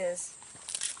corn this is.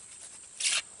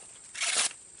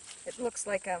 It looks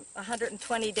like a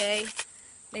 120-day,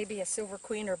 maybe a Silver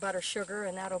Queen or butter sugar,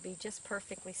 and that'll be just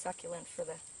perfectly succulent for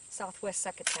the Southwest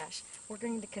succotash. We're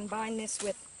going to combine this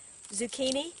with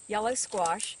zucchini, yellow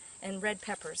squash, and red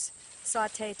peppers,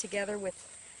 sauté together with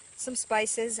some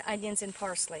spices, onions, and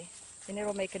parsley, and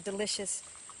it'll make a delicious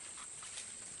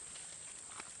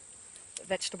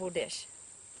vegetable dish.